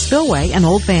corner of Spillway and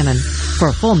Old Famine. For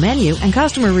a full menu and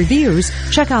customer reviews,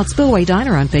 check out Spillway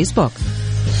Diner on Facebook.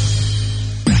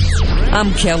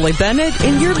 I'm Kelly Bennett,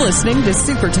 and you're listening to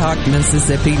Super Talk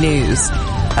Mississippi News.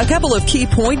 A couple of key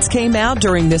points came out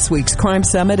during this week's Crime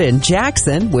Summit in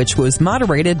Jackson, which was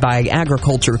moderated by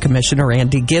Agriculture Commissioner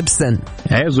Andy Gibson.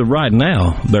 As of right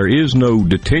now, there is no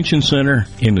detention center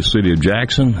in the city of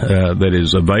Jackson that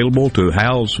is available to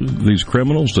house these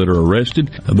criminals that are arrested.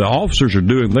 The officers are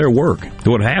doing their work.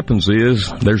 What happens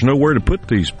is there's nowhere to put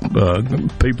these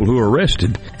people who are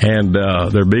arrested, and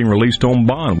they're being released on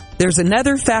bond. There's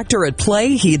another factor at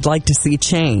play he'd like to see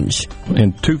change.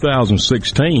 In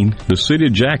 2016, the city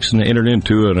of Jackson entered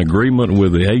into an agreement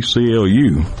with the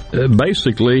ACLU.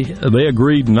 Basically, they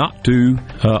agreed not to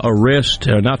arrest,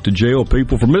 not to jail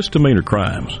people for misdemeanor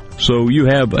crimes. So you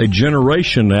have a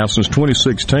generation now since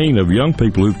 2016 of young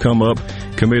people who've come up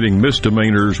committing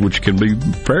misdemeanors, which can be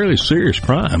fairly serious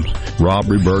crimes,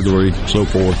 robbery, burglary, so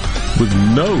forth, with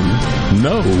no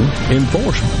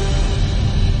enforcement.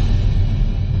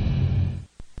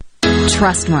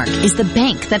 Trustmark is the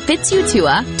bank that fits you to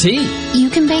a T.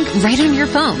 You can bank right on your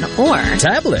phone or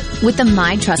tablet with the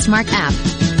My Trustmark app.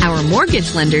 Our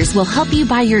mortgage lenders will help you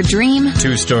buy your dream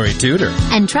 2-story Tudor.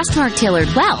 And Trustmark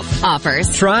Tailored Wealth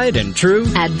offers tried and true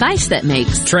advice that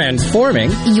makes transforming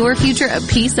your future a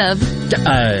piece of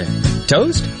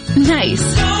toast. Nice.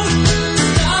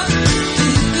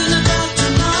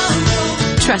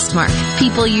 Trustmark.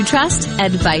 People you trust.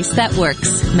 Advice that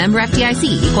works. Member FDIC.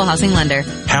 Equal housing lender.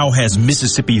 How has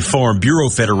Mississippi Farm Bureau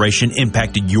Federation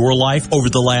impacted your life over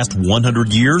the last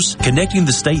 100 years? Connecting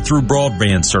the state through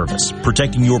broadband service,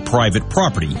 protecting your private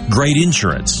property, great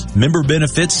insurance, member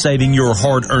benefits saving your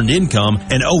hard-earned income,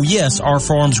 and oh yes, our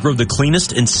farms grow the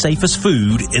cleanest and safest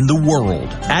food in the world.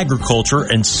 Agriculture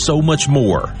and so much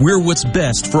more. We're what's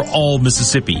best for all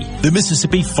Mississippi. The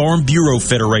Mississippi Farm Bureau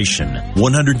Federation.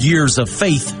 100 years of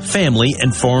faith, family,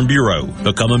 and Farm Bureau.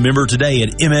 Become a member today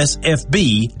at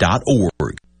msfb.org.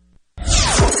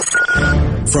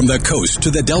 From the coast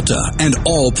to the delta and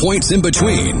all points in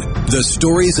between, the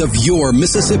stories of your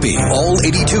Mississippi, all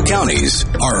 82 counties,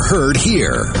 are heard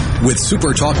here. With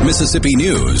Super Talk Mississippi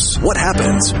News, what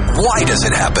happens? Why does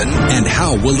it happen? And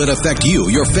how will it affect you,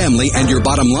 your family, and your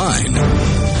bottom line?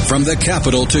 From the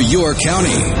capital to your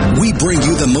county, we bring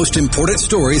you the most important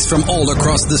stories from all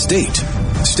across the state.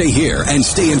 Stay here and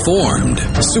stay informed.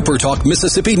 Super Talk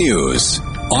Mississippi News.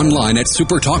 Online at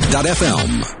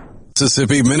supertalk.fm.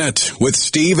 Mississippi Minute with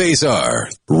Steve Azar,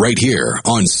 right here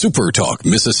on Super Talk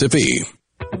Mississippi.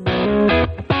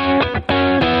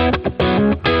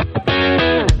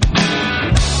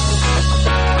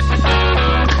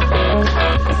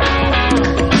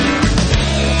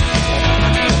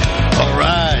 All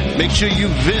right, make sure you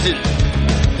visit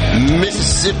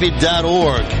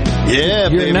Mississippi.org. Yeah,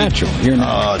 You're baby. Natural.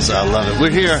 I love it.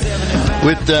 We're here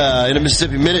with in a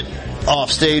Mississippi Minute.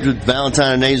 Off stage with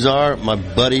Valentine and Azar, my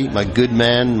buddy, my good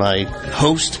man, my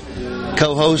host,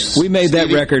 co-host. We made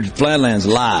that record, Flatlands,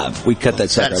 live. We cut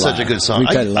that sucker That's live. such a good song.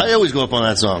 I always go up on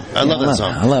that song. I love that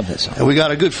song. I love that song. And we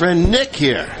got a good friend, Nick,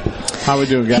 here. How we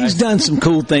doing, guys? He's done some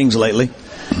cool things lately.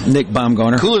 Nick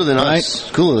Baumgartner. Cooler than us.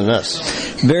 Cooler than us.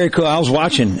 Very cool. I was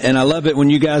watching, and I love it when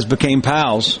you guys became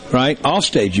pals, right? Off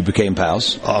stage, you became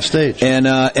pals. Off stage. And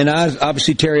I,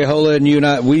 obviously, Terry Ahola and you and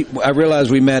I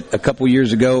realized we met a couple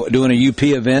years ago doing a UP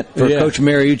event for Coach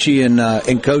Mariucci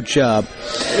and Coach Izzo.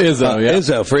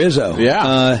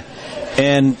 Yeah.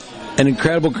 And an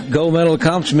incredible gold medal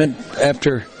accomplishment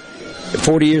after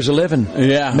 40 years of living.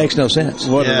 Yeah. Makes no sense.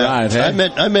 What a ride, hey? I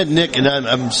met Nick, and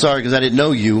I'm sorry because I didn't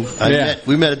know you.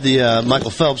 We met at the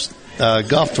Michael Phelps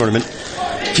golf tournament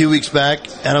a few weeks back,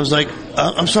 and I was like,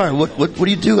 I'm sorry, what do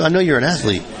you do? I know you're an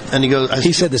athlete. And he goes,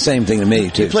 he said the same thing to me,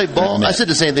 too. You play ball? I said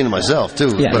the same thing to myself, too.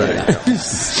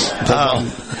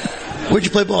 Where'd you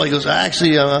play ball? He goes,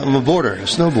 actually, I'm a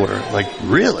snowboarder. I'm like,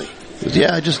 really? He goes,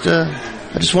 yeah, I just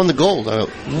won the gold. I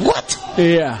go, what?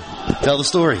 Yeah. Tell the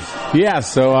story. Yeah,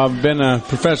 so I've been a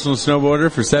professional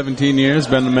snowboarder for 17 years,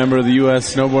 been a member of the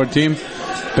U.S. snowboard team,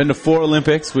 been to 4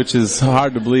 Olympics, which is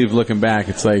hard to believe looking back.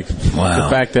 It's like the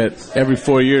fact that every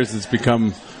 4 years it's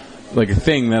become like a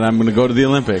thing that I'm going to go to the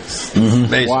Olympics.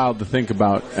 Mm-hmm. It's wild to think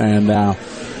about. And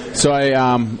so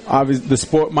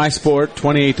my sport,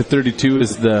 28 to 32,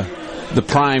 is the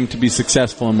prime to be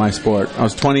successful in my sport. I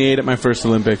was 28 at my first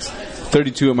Olympics.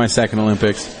 32 at my second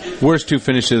Olympics. Worst 2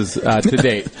 finishes to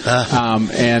date.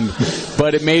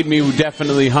 But it made me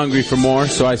definitely hungry for more,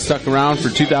 so I stuck around for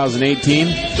 2018.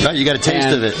 Right, you got a taste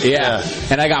of it. Yeah.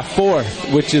 And I got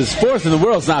 4th, which is 4th in the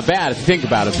world is not bad if you think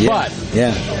about it. Yeah. But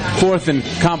 4th in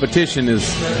competition is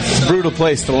a brutal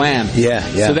place to land.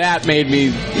 Yeah. So that made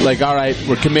me like, all right,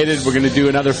 we're committed. We're going to do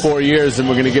another 4 years, and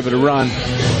we're going to give it a run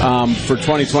for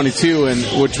 2022.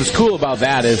 And which was cool about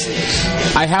that is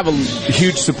I have a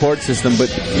huge support system, but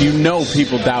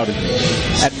people doubted me.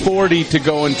 At 40 to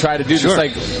go and try to do this,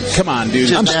 like, come on,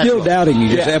 dude. I'm still doubting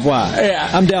you, just FYI. Yeah.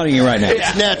 I'm doubting you right now.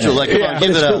 It's natural. Like, come on,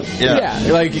 give it up.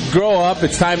 Yeah, like, grow up.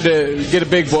 It's time to get a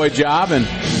big boy job, and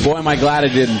boy, am I glad I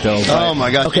didn't, though. Oh,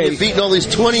 my gosh. Okay. You're beating all these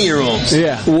 20-year-olds.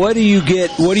 Yeah. What do you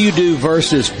do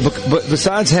versus,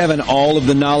 besides having all of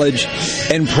the knowledge,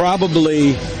 and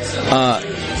probably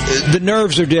the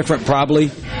nerves are different, probably.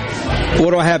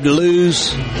 What do I have to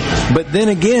lose? But then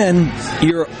again,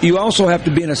 you also have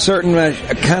to be in a certain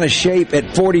kind of shape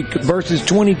at 40 versus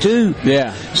 22.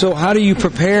 Yeah. So how do you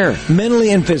prepare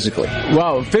mentally and physically?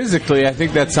 Well, physically, I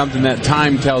think that's something that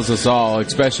time tells us all,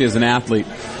 especially as an athlete.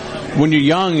 When you're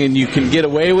young and you can get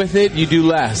away with it, you do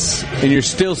less, and you're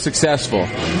still successful.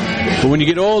 But when you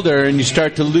get older and you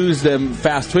start to lose them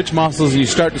fast twitch muscles and you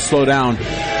start to slow down,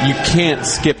 you can't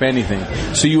skip anything.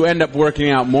 So you end up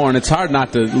working out more, and it's hard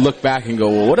not to look back and go,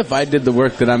 well, what if I did the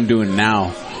work that I'm doing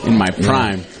now in my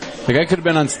prime? Like, I could have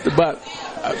been on, but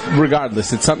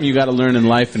regardless, it's something you got to learn in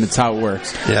life, and it's how it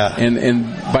works. Yeah. And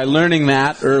by learning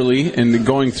that early and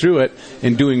going through it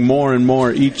and doing more and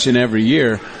more each and every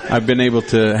year, I've been able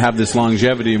to have this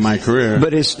longevity in my career.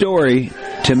 But his story,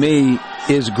 to me,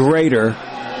 is greater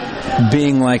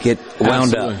being like it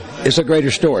wound up. It's a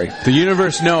greater story. The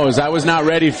universe knows I was not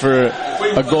ready for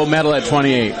a gold medal at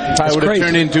 28. Probably would have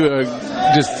turned into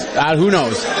who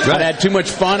knows? Right. I'd had too much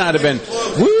fun. I'd have been,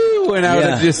 woo, and I would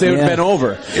have it would have been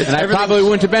over. And I probably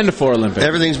wouldn't have been to 4 Olympics.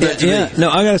 Everything's meant to be. No,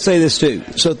 I got to say this too.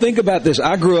 So think about this.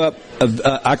 I grew up,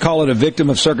 I call it a victim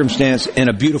of circumstance in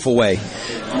a beautiful way.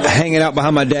 Hanging out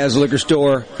behind my dad's liquor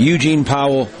store, Eugene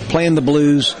Powell, playing the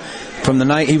blues. He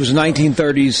was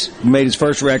 1930s, made his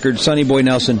first record, Sonny Boy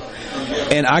Nelson,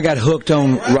 and I got hooked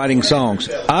on writing songs.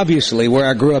 Obviously, where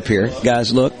I grew up here,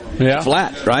 guys, look,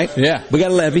 flat, right? Yeah. We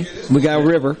got a levee, we got a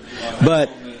river,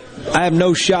 but I have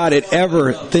no shot at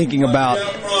ever thinking about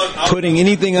putting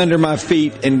anything under my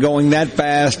feet and going that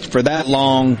fast for that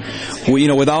long,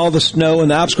 with all the snow and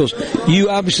the obstacles.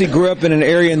 You obviously grew up in an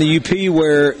area in the UP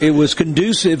where it was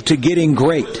conducive to getting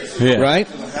great, right?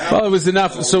 Well, it was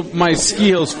enough. So my ski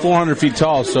hill's 400 feet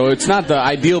tall, so it's not the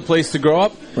ideal place to grow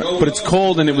up, but it's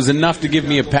cold, and it was enough to give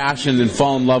me a passion and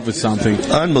fall in love with something.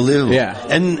 Unbelievable. Yeah.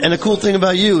 And the cool thing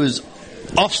about you is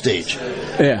off stage.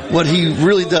 Yeah. What he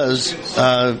really does,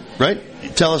 right?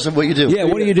 Tell us what you do. Yeah,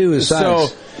 what do you do aside?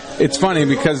 So, it's funny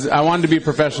because I wanted to be a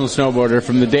professional snowboarder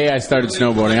from the day I started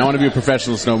snowboarding. I want to be a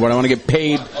professional snowboarder. I want to get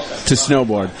paid to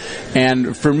snowboard.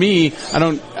 And for me, I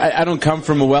don't come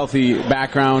from a wealthy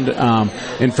background.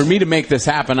 And for me to make this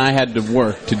happen, I had to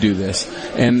work to do this.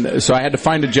 And so I had to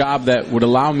find a job that would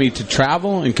allow me to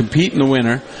travel and compete in the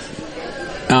winter.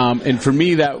 And for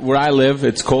me, where I live,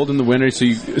 it's cold in the winter, so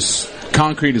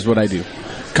concrete is what I do.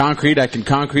 Concrete, I can do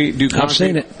concrete. I've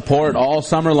seen it. Pour it all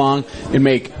summer long and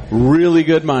make really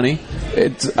good money.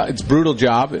 It's a brutal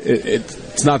job.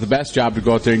 It's not the best job to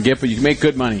go out there and get, but you can make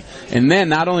good money. And then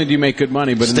not only do you make good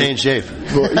money, but stay in shape.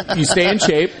 You stay in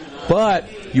shape,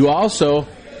 but you also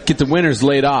get the winters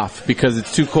laid off because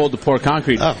it's too cold to pour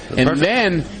concrete. Oh, and perfect.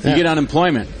 then you get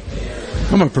unemployment.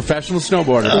 I'm a professional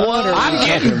snowboarder. I'm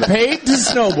getting paid to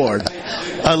snowboard.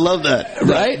 I love that.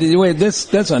 Right? Wait,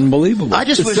 that's unbelievable. I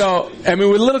just wish... So, I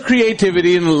mean, with a little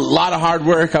creativity and a lot of hard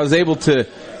work, I was able to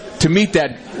meet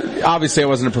that. Obviously, I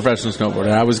wasn't a professional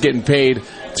snowboarder. I was getting paid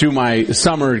through my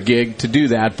summer gig to do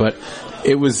that, but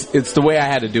it's the way I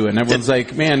had to do it. And everyone's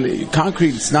like, man,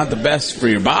 concrete's not the best for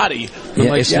your body. I'm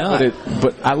like, it's not.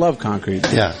 But I love concrete.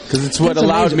 Yeah. Because it's what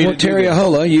allowed me to Terry do this.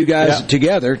 Ahola, you guys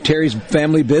together, Terry's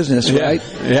family business, right?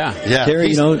 Yeah.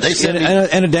 Terry, they sent me,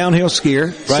 and a downhill skier.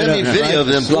 Right? Sent me a video of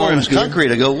them pouring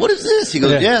concrete. I go, what is this? He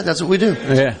goes, yeah, that's what we do.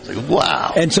 Yeah. It's like,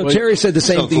 wow. And so Terry said the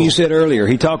same thing you said earlier.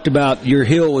 He talked about your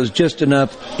hill was just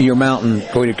enough, your mountain,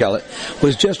 what do you call it,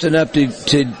 was just enough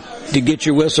to get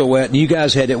your whistle wet, and you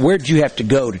guys had it. Where did you have to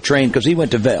go to train? Because he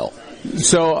went to Vail.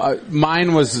 So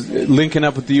mine was linking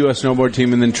up with the U.S. snowboard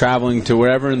team and then traveling to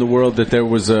wherever in the world that there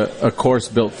was a course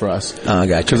built for us. Oh, I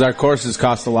got you. Because our courses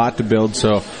cost a lot to build,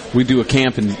 so we do a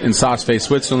camp in Saas-Fee,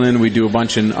 Switzerland. We do a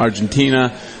bunch in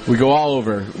Argentina. We go all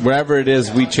over. Wherever it is,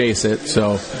 we chase it.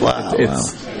 So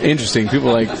it's interesting. People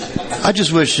are like... I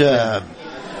just wish...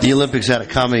 the Olympics had a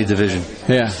comedy division.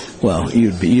 Yeah. Well,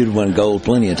 you'd won gold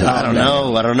plenty of times.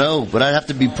 I don't know, but I'd have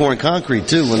to be pouring concrete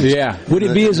too. Would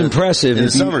it be as impressive in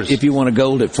the summers if you won a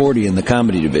gold at 40 in the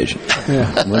comedy division?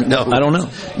 Yeah. No, I don't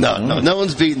know. No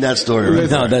one's beating that story. Right?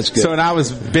 No, that's good. So when I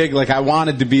was big, like I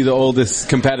wanted to be the oldest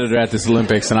competitor at this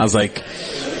Olympics, and I was like,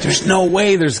 "There's no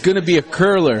way. There's going to be a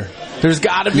curler. There's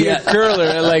got to be a curler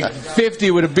at like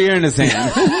 50 with a beer in his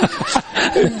hand."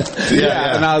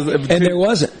 And there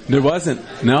wasn't. There wasn't.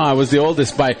 No, I was the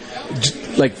oldest by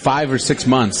like 5 or 6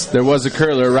 months. There was a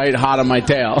curler right hot on my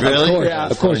tail. Really? Of course, Yeah.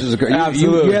 of course, it was a curler.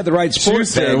 Absolutely. You had the right sport.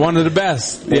 Schuster, one of the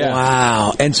best. Yeah.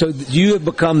 Wow. And so you have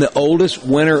become the oldest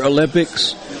Winter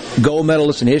Olympics gold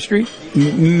medalist in history?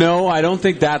 No, I don't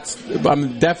think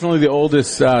I'm definitely the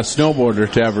oldest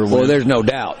snowboarder to ever win. Well, there's no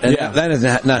doubt. And that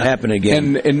has not happened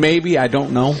again. And maybe, I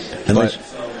don't know. But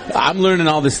I'm learning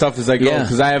all this stuff as I go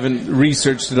because I haven't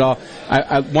researched it all.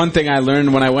 One thing I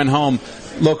learned when I went home,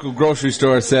 local grocery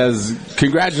store says,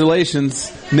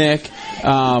 "Congratulations, Nick.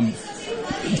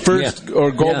 First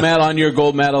or gold medal on your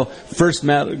gold medal. First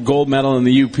gold medal in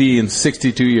the UP in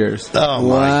 62 years." Oh,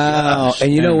 my gosh.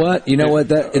 And you know what?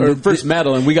 First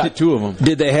medal, and we got 2 of them.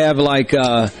 Did they have like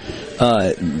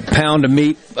pound of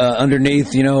meat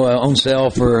underneath, on sale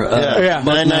for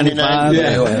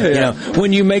 $1.95? Yeah.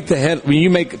 When you make when you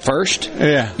make it first,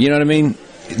 you know what I mean?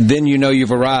 Then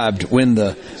you've arrived when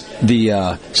the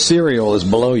cereal is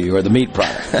below you, or the meat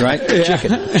product, right?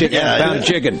 Chicken, pound of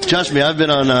chicken. Trust me, I've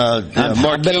been on I've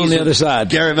been on the other side.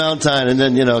 Gary Valentine, and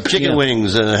then chicken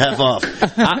wings and half off.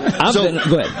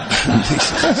 Go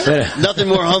ahead. Nothing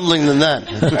more humbling than that.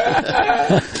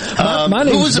 What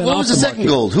was the second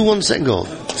gold? Who won the second gold?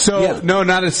 So no,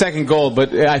 not a second gold,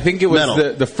 but I think it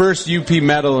was the first UP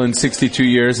medal in 62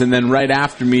 years, and then right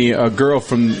after me, a girl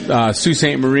from Sault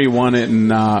Ste. Marie won it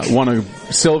and won a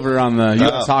silver on the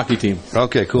U.S. hockey team.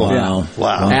 Okay, cool. Wow.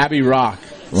 Abby Rock.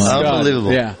 Wow.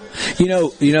 Unbelievable. Yeah.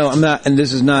 I'm not, and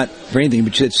this is not for anything,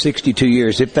 but you said 62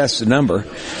 years. If that's the number,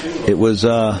 it was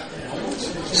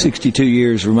 62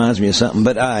 years reminds me of something.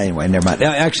 But anyway, never mind.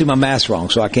 Actually, my math's wrong,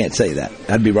 so I can't say that.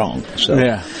 I'd be wrong. So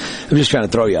I'm just trying to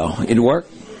throw y'all. It'd work?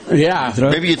 Yeah.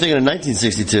 Maybe you're thinking of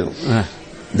 1962.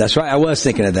 That's right. I was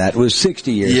thinking of that. It was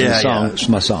 60 years. It's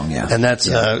my song, And that's,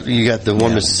 you got the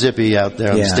one Mississippi out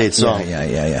there on the state song.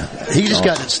 Yeah. He just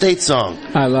got the state song.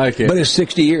 I like it. But it's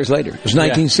 60 years later. It was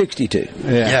 1962.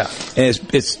 Yeah. And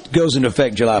it goes into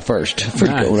effect July 1st.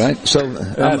 Pretty cool, right? So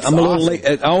I'm a little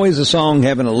late. Always a song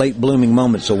having a late blooming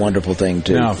moment's a wonderful thing,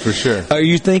 too. No, for sure. Are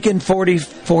you thinking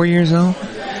 44 years old?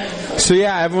 So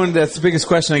everyone, that's the biggest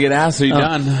question I get asked. Are you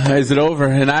done? Is it over?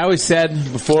 And I always said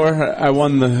before I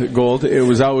won the gold, it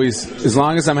was always, as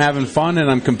long as I'm having fun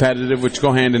and I'm competitive, which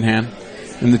go hand in hand,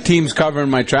 and the team's covering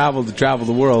my travel to travel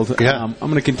the world, I'm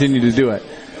going to continue to do it.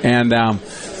 And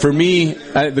for me,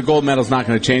 the gold medal's not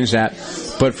going to change that.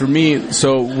 But for me,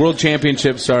 so World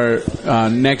Championships are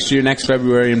next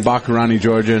February in Bakurani,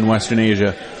 Georgia in Western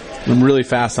Asia. I'm really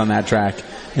fast on that track.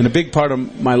 And a big part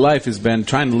of my life has been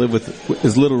trying to live with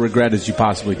as little regret as you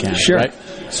possibly can. Sure. Right?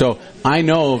 So I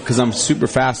know, because I'm super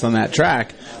fast on that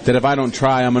track, that if I don't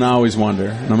try, I'm going to always wonder.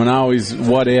 And I'm going to always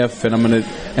what if, and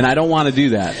and I don't want to do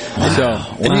that.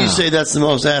 Wow. And you say that's the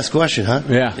most asked question, huh?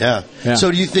 Yeah.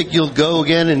 So do you think you'll go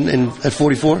again at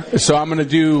 44? So I'm going to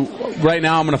do, right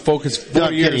now I'm going to focus 4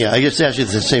 years. Kidding, I just asked you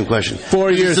the same question.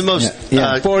 4 years. The most,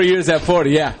 4 years at 40,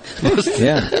 yeah.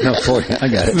 No, 40. I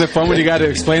got it. Isn't it fun when you got to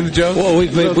explain the joke? Well,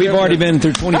 we've already been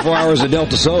through 24 hours of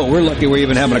Delta Soul. We're lucky we're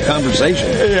even having a conversation.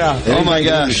 Yeah. Oh, my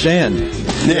gosh. Understand.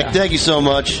 Nick, thank you so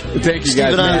much. Thank you, Steve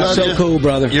guys. I love So you. cool,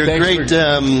 brother. You're a great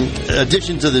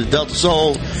addition to the Delta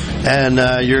Soul, and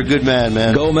you're a good man,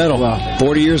 man. Gold medal.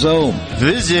 40 years old.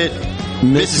 Visit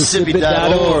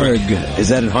Mississippi.org. Is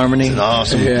that in harmony? It's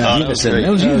awesome. Yeah. Unison. That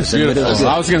was unison. Beautiful.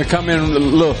 I was going to come in a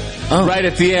little right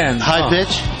at the end. High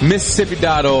pitch?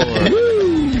 Mississippi.org.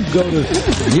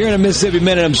 Here in a Mississippi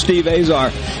Minute, I'm Steve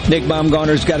Azar. Nick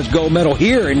Baumgartner's got his gold medal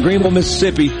here in Greenville,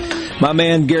 Mississippi. My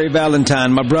man, Gary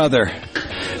Valentine, my brother.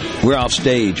 We're off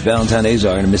stage. Valentine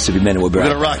Azar in a Mississippi Minute. We're going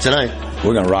to rock tonight.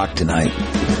 We're going to rock tonight.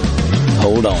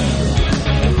 Hold on.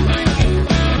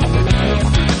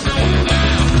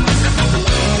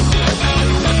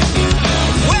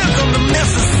 Welcome to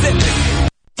Mississippi.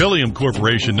 Phylium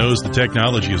Corporation knows the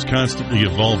technology is constantly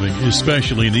evolving,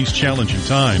 especially in these challenging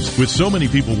times. With so many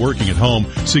people working at home,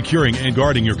 securing and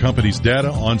guarding your company's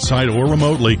data on-site or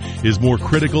remotely is more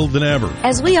critical than ever.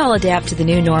 As we all adapt to the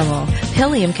new normal,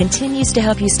 Phylium continues to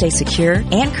help you stay secure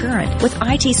and current with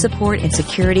IT support in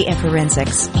security and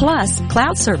forensics, plus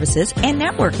cloud services and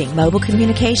networking, mobile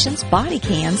communications, body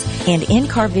cams, and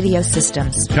in-car video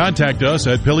systems. Contact us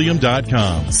at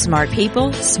Phylium.com. Smart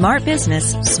people, smart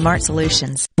business, smart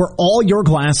solutions. For all your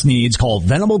glass needs, call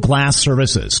Venable Glass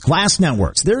Services. Glass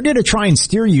Networks. They're going to try and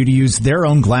steer you to use their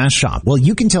own glass shop. Well,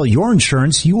 you can tell your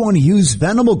insurance you want to use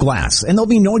Venable Glass, and there'll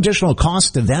be no additional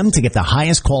cost to them to get the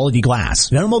highest quality glass.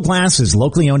 Venable Glass is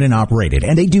locally owned and operated,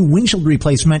 and they do windshield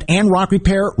replacement and rock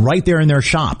repair right there in their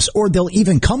shops, or they'll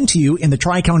even come to you in the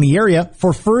Tri-County area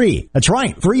for free. That's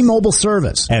right, free mobile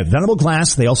service. At Venable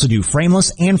Glass, they also do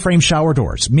frameless and frame shower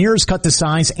doors, mirrors cut to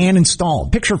size and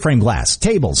installed, picture frame glass,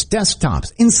 tables,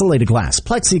 desktops, insulated glass,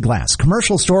 plexiglass,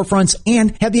 commercial storefronts,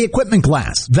 and heavy equipment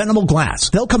glass. Venable Glass.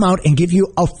 They'll come out and give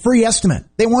you a free estimate.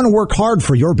 They want to work hard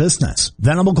for your business.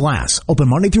 Venable Glass. Open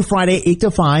Monday through Friday, 8 to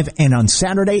 5, and on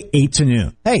Saturday, 8 to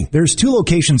noon. Hey, there's 2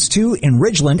 locations too in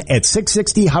Ridgeland at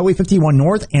 660 Highway 51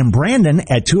 North and Brandon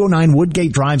at 209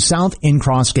 Woodgate Drive South in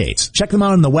Cross Gates. Check them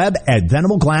out on the web at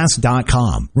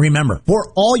venableglass.com. Remember,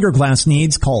 for all your glass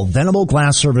needs, call Venable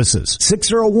Glass Services.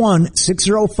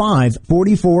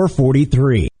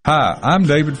 601-605-4443. Hi, I'm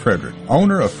David Frederick,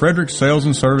 owner of Frederick Sales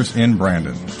and Service in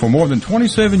Brandon. For more than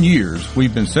 27 years,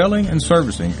 we've been selling and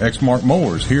servicing Exmark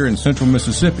mowers here in central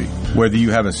Mississippi. Whether you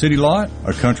have a city lot,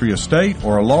 a country estate,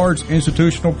 or a large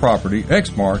institutional property,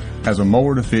 Exmark has a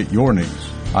mower to fit your needs.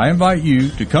 I invite you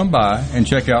to come by and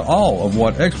check out all of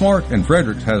what Exmark and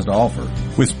Frederick has to offer.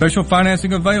 With special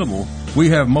financing available, we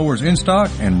have mowers in stock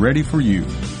and ready for you.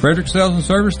 Frederick Sales and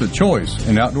Service, the choice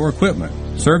in outdoor equipment,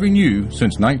 serving you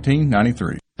since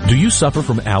 1993. Do you suffer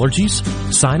from allergies,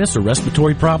 sinus, or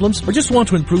respiratory problems, or just want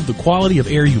to improve the quality of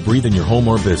air you breathe in your home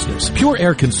or business? Pure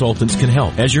Air Consultants can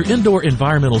help. As your indoor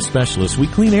environmental specialist, we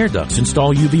clean air ducts,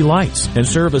 install UV lights, and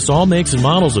service all makes and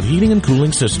models of heating and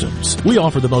cooling systems. We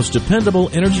offer the most dependable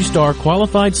Energy Star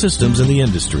qualified systems in the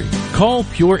industry. Call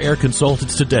Pure Air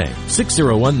Consultants today,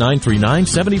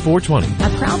 601-939-7420. A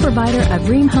proud provider of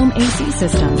Rheem Home AC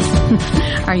systems.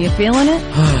 Are you feeling it?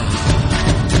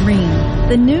 Rheem,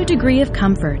 the new degree of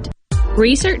comfort.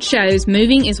 Research shows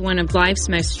moving is one of life's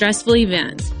most stressful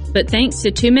events, but thanks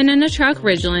to 2 Men in a Truck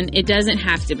Ridgeland, it doesn't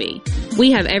have to be. We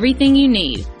have everything you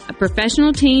need. A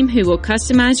professional team who will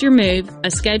customize your move, a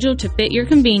schedule to fit your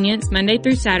convenience Monday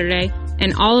through Saturday,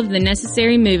 and all of the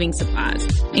necessary moving supplies,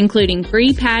 including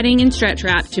free padding and stretch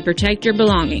wrap to protect your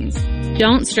belongings.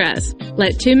 Don't stress.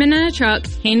 Let 2 Men in a Truck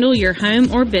handle your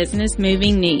home or business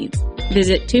moving needs.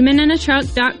 Visit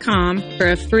 2meninatruck.com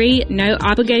for a free,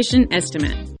 no-obligation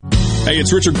estimate. Hey,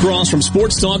 it's Richard Cross from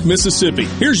Sports Talk Mississippi.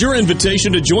 Here's your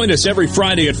invitation to join us every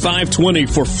Friday at 5:20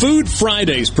 for Food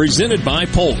Fridays presented by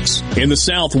Polk's. In the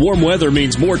South, warm weather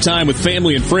means more time with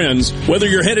family and friends. Whether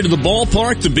you're headed to the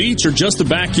ballpark, the beach, or just the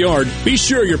backyard, be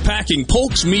sure you're packing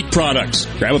Polk's meat products.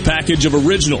 Grab a package of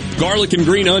original garlic and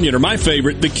green onion, or my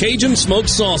favorite, the Cajun smoked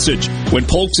sausage. When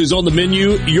Polk's is on the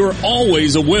menu, you're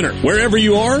always a winner. Wherever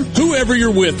you are, whoever you're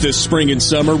with this spring and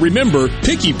summer, remember,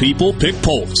 picky people pick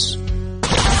Polk's.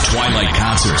 Twilight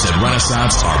Concerts at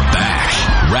Renaissance are back.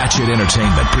 Ratchet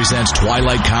Entertainment presents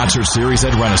Twilight Concert Series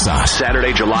at Renaissance,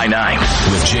 Saturday, July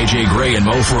 9th, with J.J. Gray and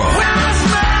Mo Fro.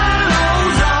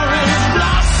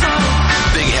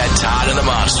 Big Head Todd and the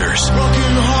Monsters.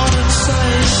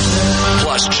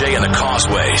 Plus Jay and the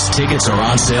Causeways. Tickets are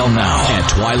on sale now at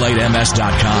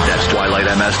TwilightMS.com. That's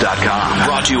TwilightMS.com.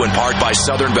 Brought to you in part by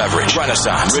Southern Beverage,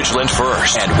 Renaissance, Ridgeland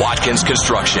First, and Watkins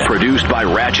Construction. Produced by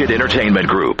Ratchet Entertainment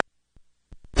Group.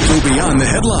 Go beyond the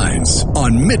headlines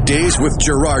on Middays with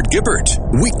Gerard Gibbert.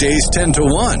 Weekdays 10 to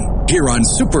 1 here on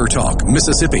Super Talk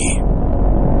Mississippi.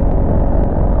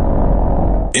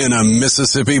 In a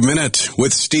Mississippi Minute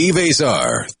with Steve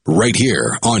Azar, right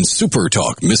here on Super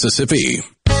Talk Mississippi.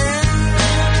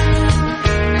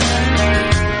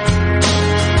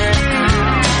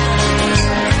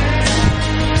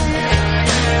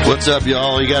 What's up,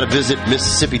 y'all? You got to visit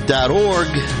Mississippi.org.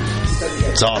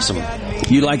 It's awesome.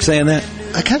 You like saying that?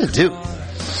 I kind of do.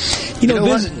 You know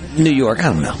visit New York.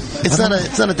 I don't know. It's not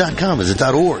a .com. It's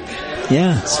a .org.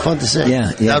 Yeah, it's fun to say.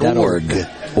 Yeah. .org.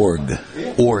 Org.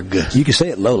 You can say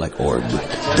it low like org.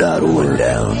 .org.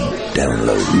 Down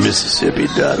low.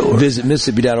 Mississippi.org. Visit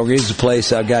Mississippi.org. Here's the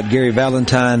place. I've got Gary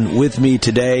Valentine with me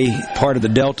today, part of the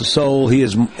Delta Soul. He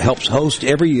helps host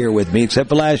every year with me, except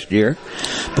for last year.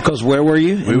 Because where were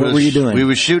you? And what were you doing? We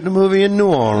were shooting a movie in New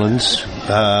Orleans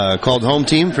called Home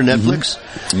Team for Netflix.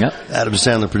 Mm-hmm. Yep. Adam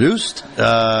Sandler produced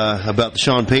about the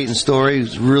Sean Payton story. He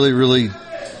was a really, really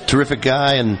terrific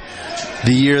guy. And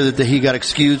the year that he got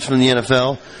excused from the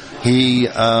NFL, he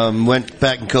went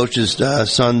back and coached his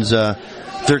son's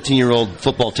 13-year-old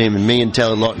football team, and me and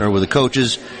Taylor Lautner were the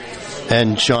coaches,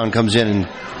 and Sean comes in and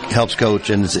helps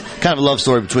coach, and it's kind of a love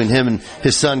story between him and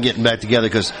his son getting back together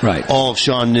because all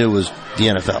Sean knew was the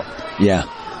NFL. Yeah.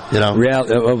 You know?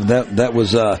 That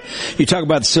was, you talk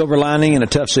about the silver lining in a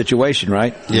tough situation,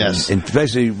 right? Yes. And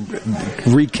basically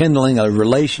rekindling a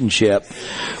relationship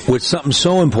with something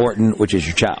so important, which is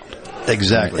your child.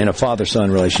 Exactly. In a father-son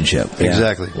relationship. Yeah.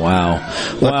 Exactly.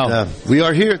 Wow. But, we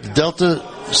are here at the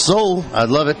Delta Soul. I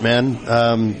love it, man.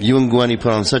 You and Gwenny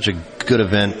put on such a good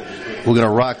event. We're going to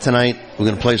rock tonight. We're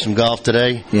going to play some golf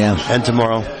today. Yeah. And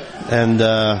tomorrow. And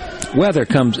weather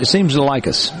comes. It seems to like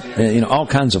us. All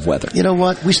kinds of weather. You know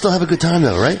what? We still have a good time,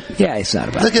 though, right? Yeah, it's not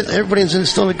about. Look at everybody's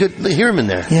still a good. Hear them in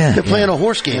there. Yeah. They're playing a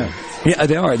horse game. Yeah,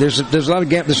 they are. There's a lot of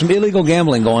there's some illegal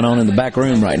gambling going on in the back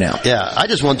room right now. Yeah, I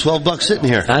just won $12 sitting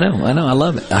here. I know. I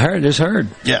love it. I just heard.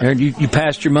 Yeah. I heard you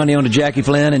passed your money on to Jackie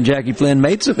Flynn, and Jackie Flynn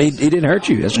made some. He didn't hurt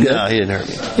you. That's good. No, he didn't hurt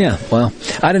me. Yeah. Well,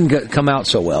 I didn't come out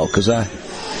so well because I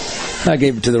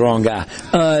gave it to the wrong guy.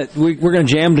 We're going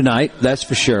to jam tonight, that's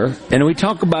for sure. And we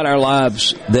talk about our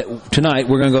lives that tonight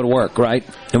we're going to go to work, right?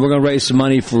 And we're going to raise some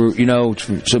money for,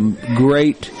 some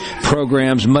great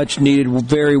programs, much needed,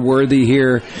 very worthy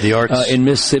here. The arts. In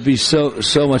Mississippi, so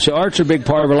much. The arts are a big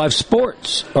part of our life.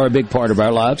 Sports are a big part of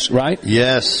our lives, right?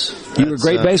 Yes. You were a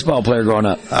great baseball player growing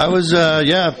up. I was,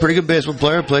 pretty good baseball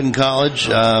player. Played in college.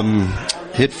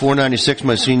 Hit .496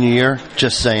 my senior year,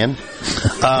 just saying.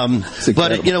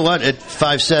 But you know what? At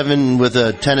 5'7" with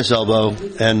a tennis elbow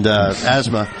and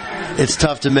asthma, it's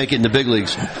tough to make it in the big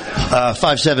leagues.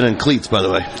 5'7" in cleats, by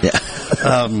the way. Yeah.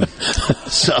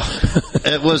 So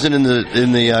it wasn't in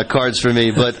the cards for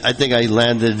me, but I think I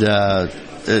landed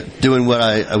doing what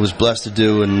I was blessed to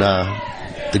do, and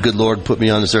the good Lord put me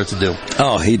on this earth to do.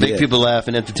 Oh, He did. Make people laugh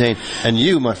and entertain. And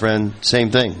you, my friend,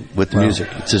 same thing with the music.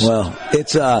 It's just,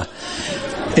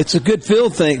 it's a good feel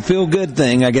good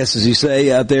thing, I guess, as you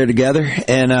say, out there together.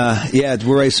 And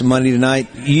we'll raise some money tonight.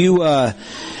 You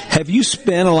have you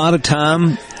spent a lot of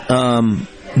time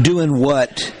doing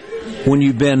what when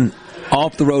you've been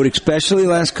off the road, especially the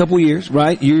last couple of years,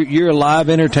 right? You're a live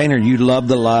entertainer. You love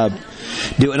the live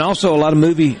deal, and also a lot of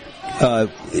movie.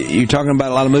 You're talking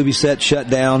about a lot of movie sets shut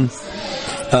down.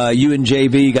 You and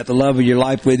JV, you got the love of your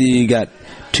life with you. You got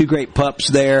two great pups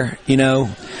there.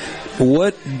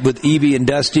 What with Evie and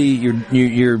Dusty,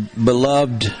 your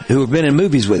beloved, who have been in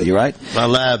movies with you, right? My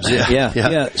labs, yeah.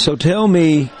 Yeah. So tell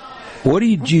me, what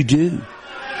did you do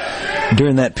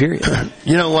during that period?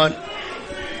 You know what?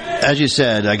 As you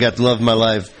said, I got the love of my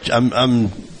life.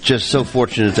 I'm just so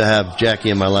fortunate to have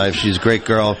Jackie in my life. She's a great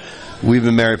girl. We've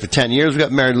been married for 10 years. We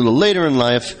got married a little later in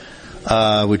life.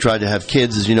 We tried to have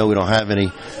kids. As you know, we don't have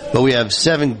any. But we have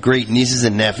 7 great nieces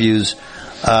and nephews.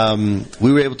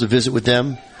 We were able to visit with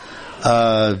them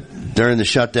during the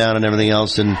shutdown and everything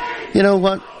else. And you know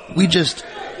what? We just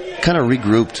kind of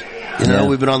regrouped.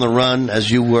 We've been on the run, as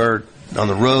you were, on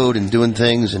the road and doing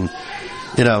things and,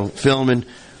 filming.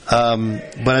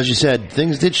 But as you said,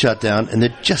 things did shut down, and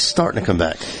they're just starting to come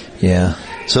back. Yeah.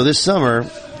 So this summer,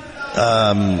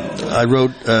 I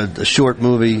wrote a short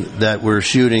movie that we're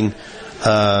shooting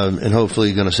and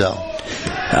hopefully going to sell.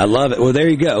 I love it. Well, there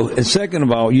you go. And second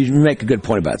of all, you make a good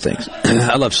point about things.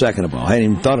 I love second of all. I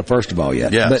hadn't even thought of first of all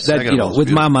yet. Yeah, but that,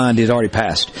 with my mind, it's already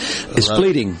passed. It's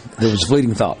fleeting. There was a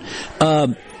fleeting thought.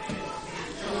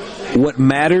 What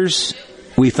matters,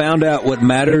 we found out what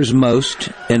matters most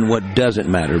and what doesn't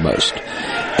matter most.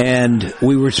 And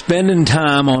we were spending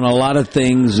time on a lot of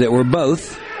things that were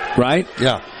both, right?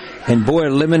 Yeah. And boy,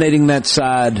 eliminating that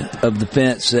side of the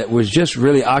fence that was just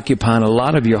really occupying a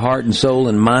lot of your heart and soul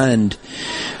and mind,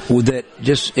 that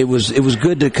just it was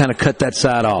good to kind of cut that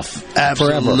side off.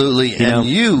 Absolutely. Forever,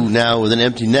 you now with an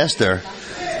empty nester,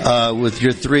 with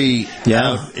your 3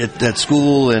 out at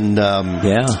school, and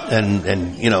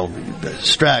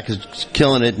Strack is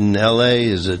killing it in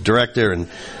L.A. as a director, and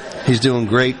he's doing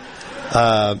great.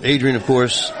 Adrian, of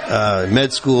course,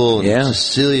 med school, and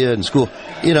Cecilia in school.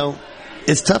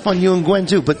 It's tough on you and Gwen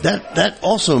too, but that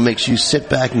also makes you sit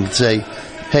back and say,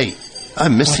 hey, I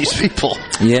miss these people.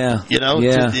 Yeah.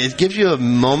 It gives you a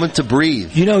moment to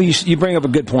breathe. You bring up a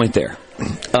good point there.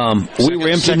 We were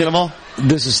emptying second of all?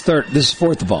 This is third. This is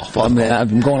fourth of all. I'm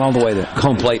going all the way to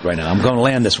home plate right now. I'm going to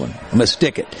land this one. I'm going to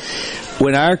stick it.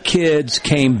 When our kids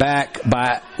came back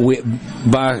by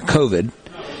COVID,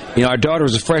 our daughter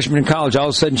was a freshman in college. All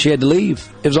of a sudden, she had to leave.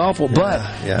 It was awful.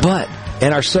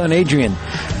 And our son Adrian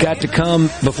got to come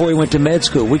before he went to med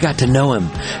school. We got to know him.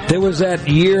 There was that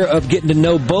year of getting to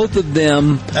know both of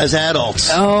them as adults.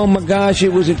 Oh my gosh,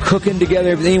 it was a cooking together.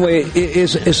 Anyway,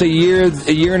 it's a year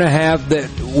and a half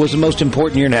that was the most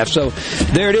important year and a half. So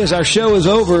there it is. Our show is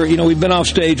over. We've been off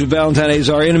stage with Valentine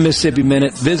Azar in a Mississippi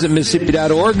Minute. Visit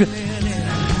Mississippi.org.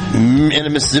 In a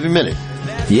Mississippi Minute.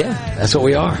 Yeah, that's what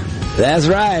we are. That's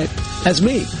right. That's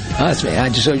me. That's me. I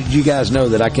just so you guys know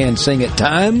that I can sing at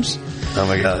times. Oh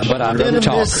my gosh. But I'd rather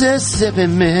talk. Mississippi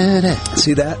Minute.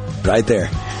 See that? Right there.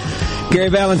 Gary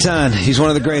Valentine. He's one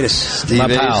of the greatest. Steve my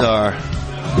pal.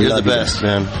 Azar. You're the best,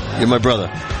 man. You're my brother.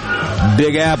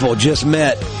 Big Apple just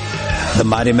met the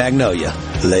Mighty Magnolia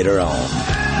later on.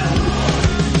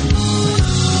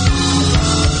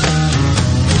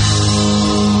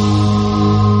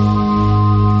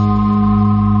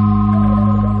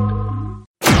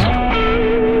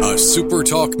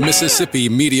 SuperTalk Mississippi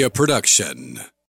Media Production.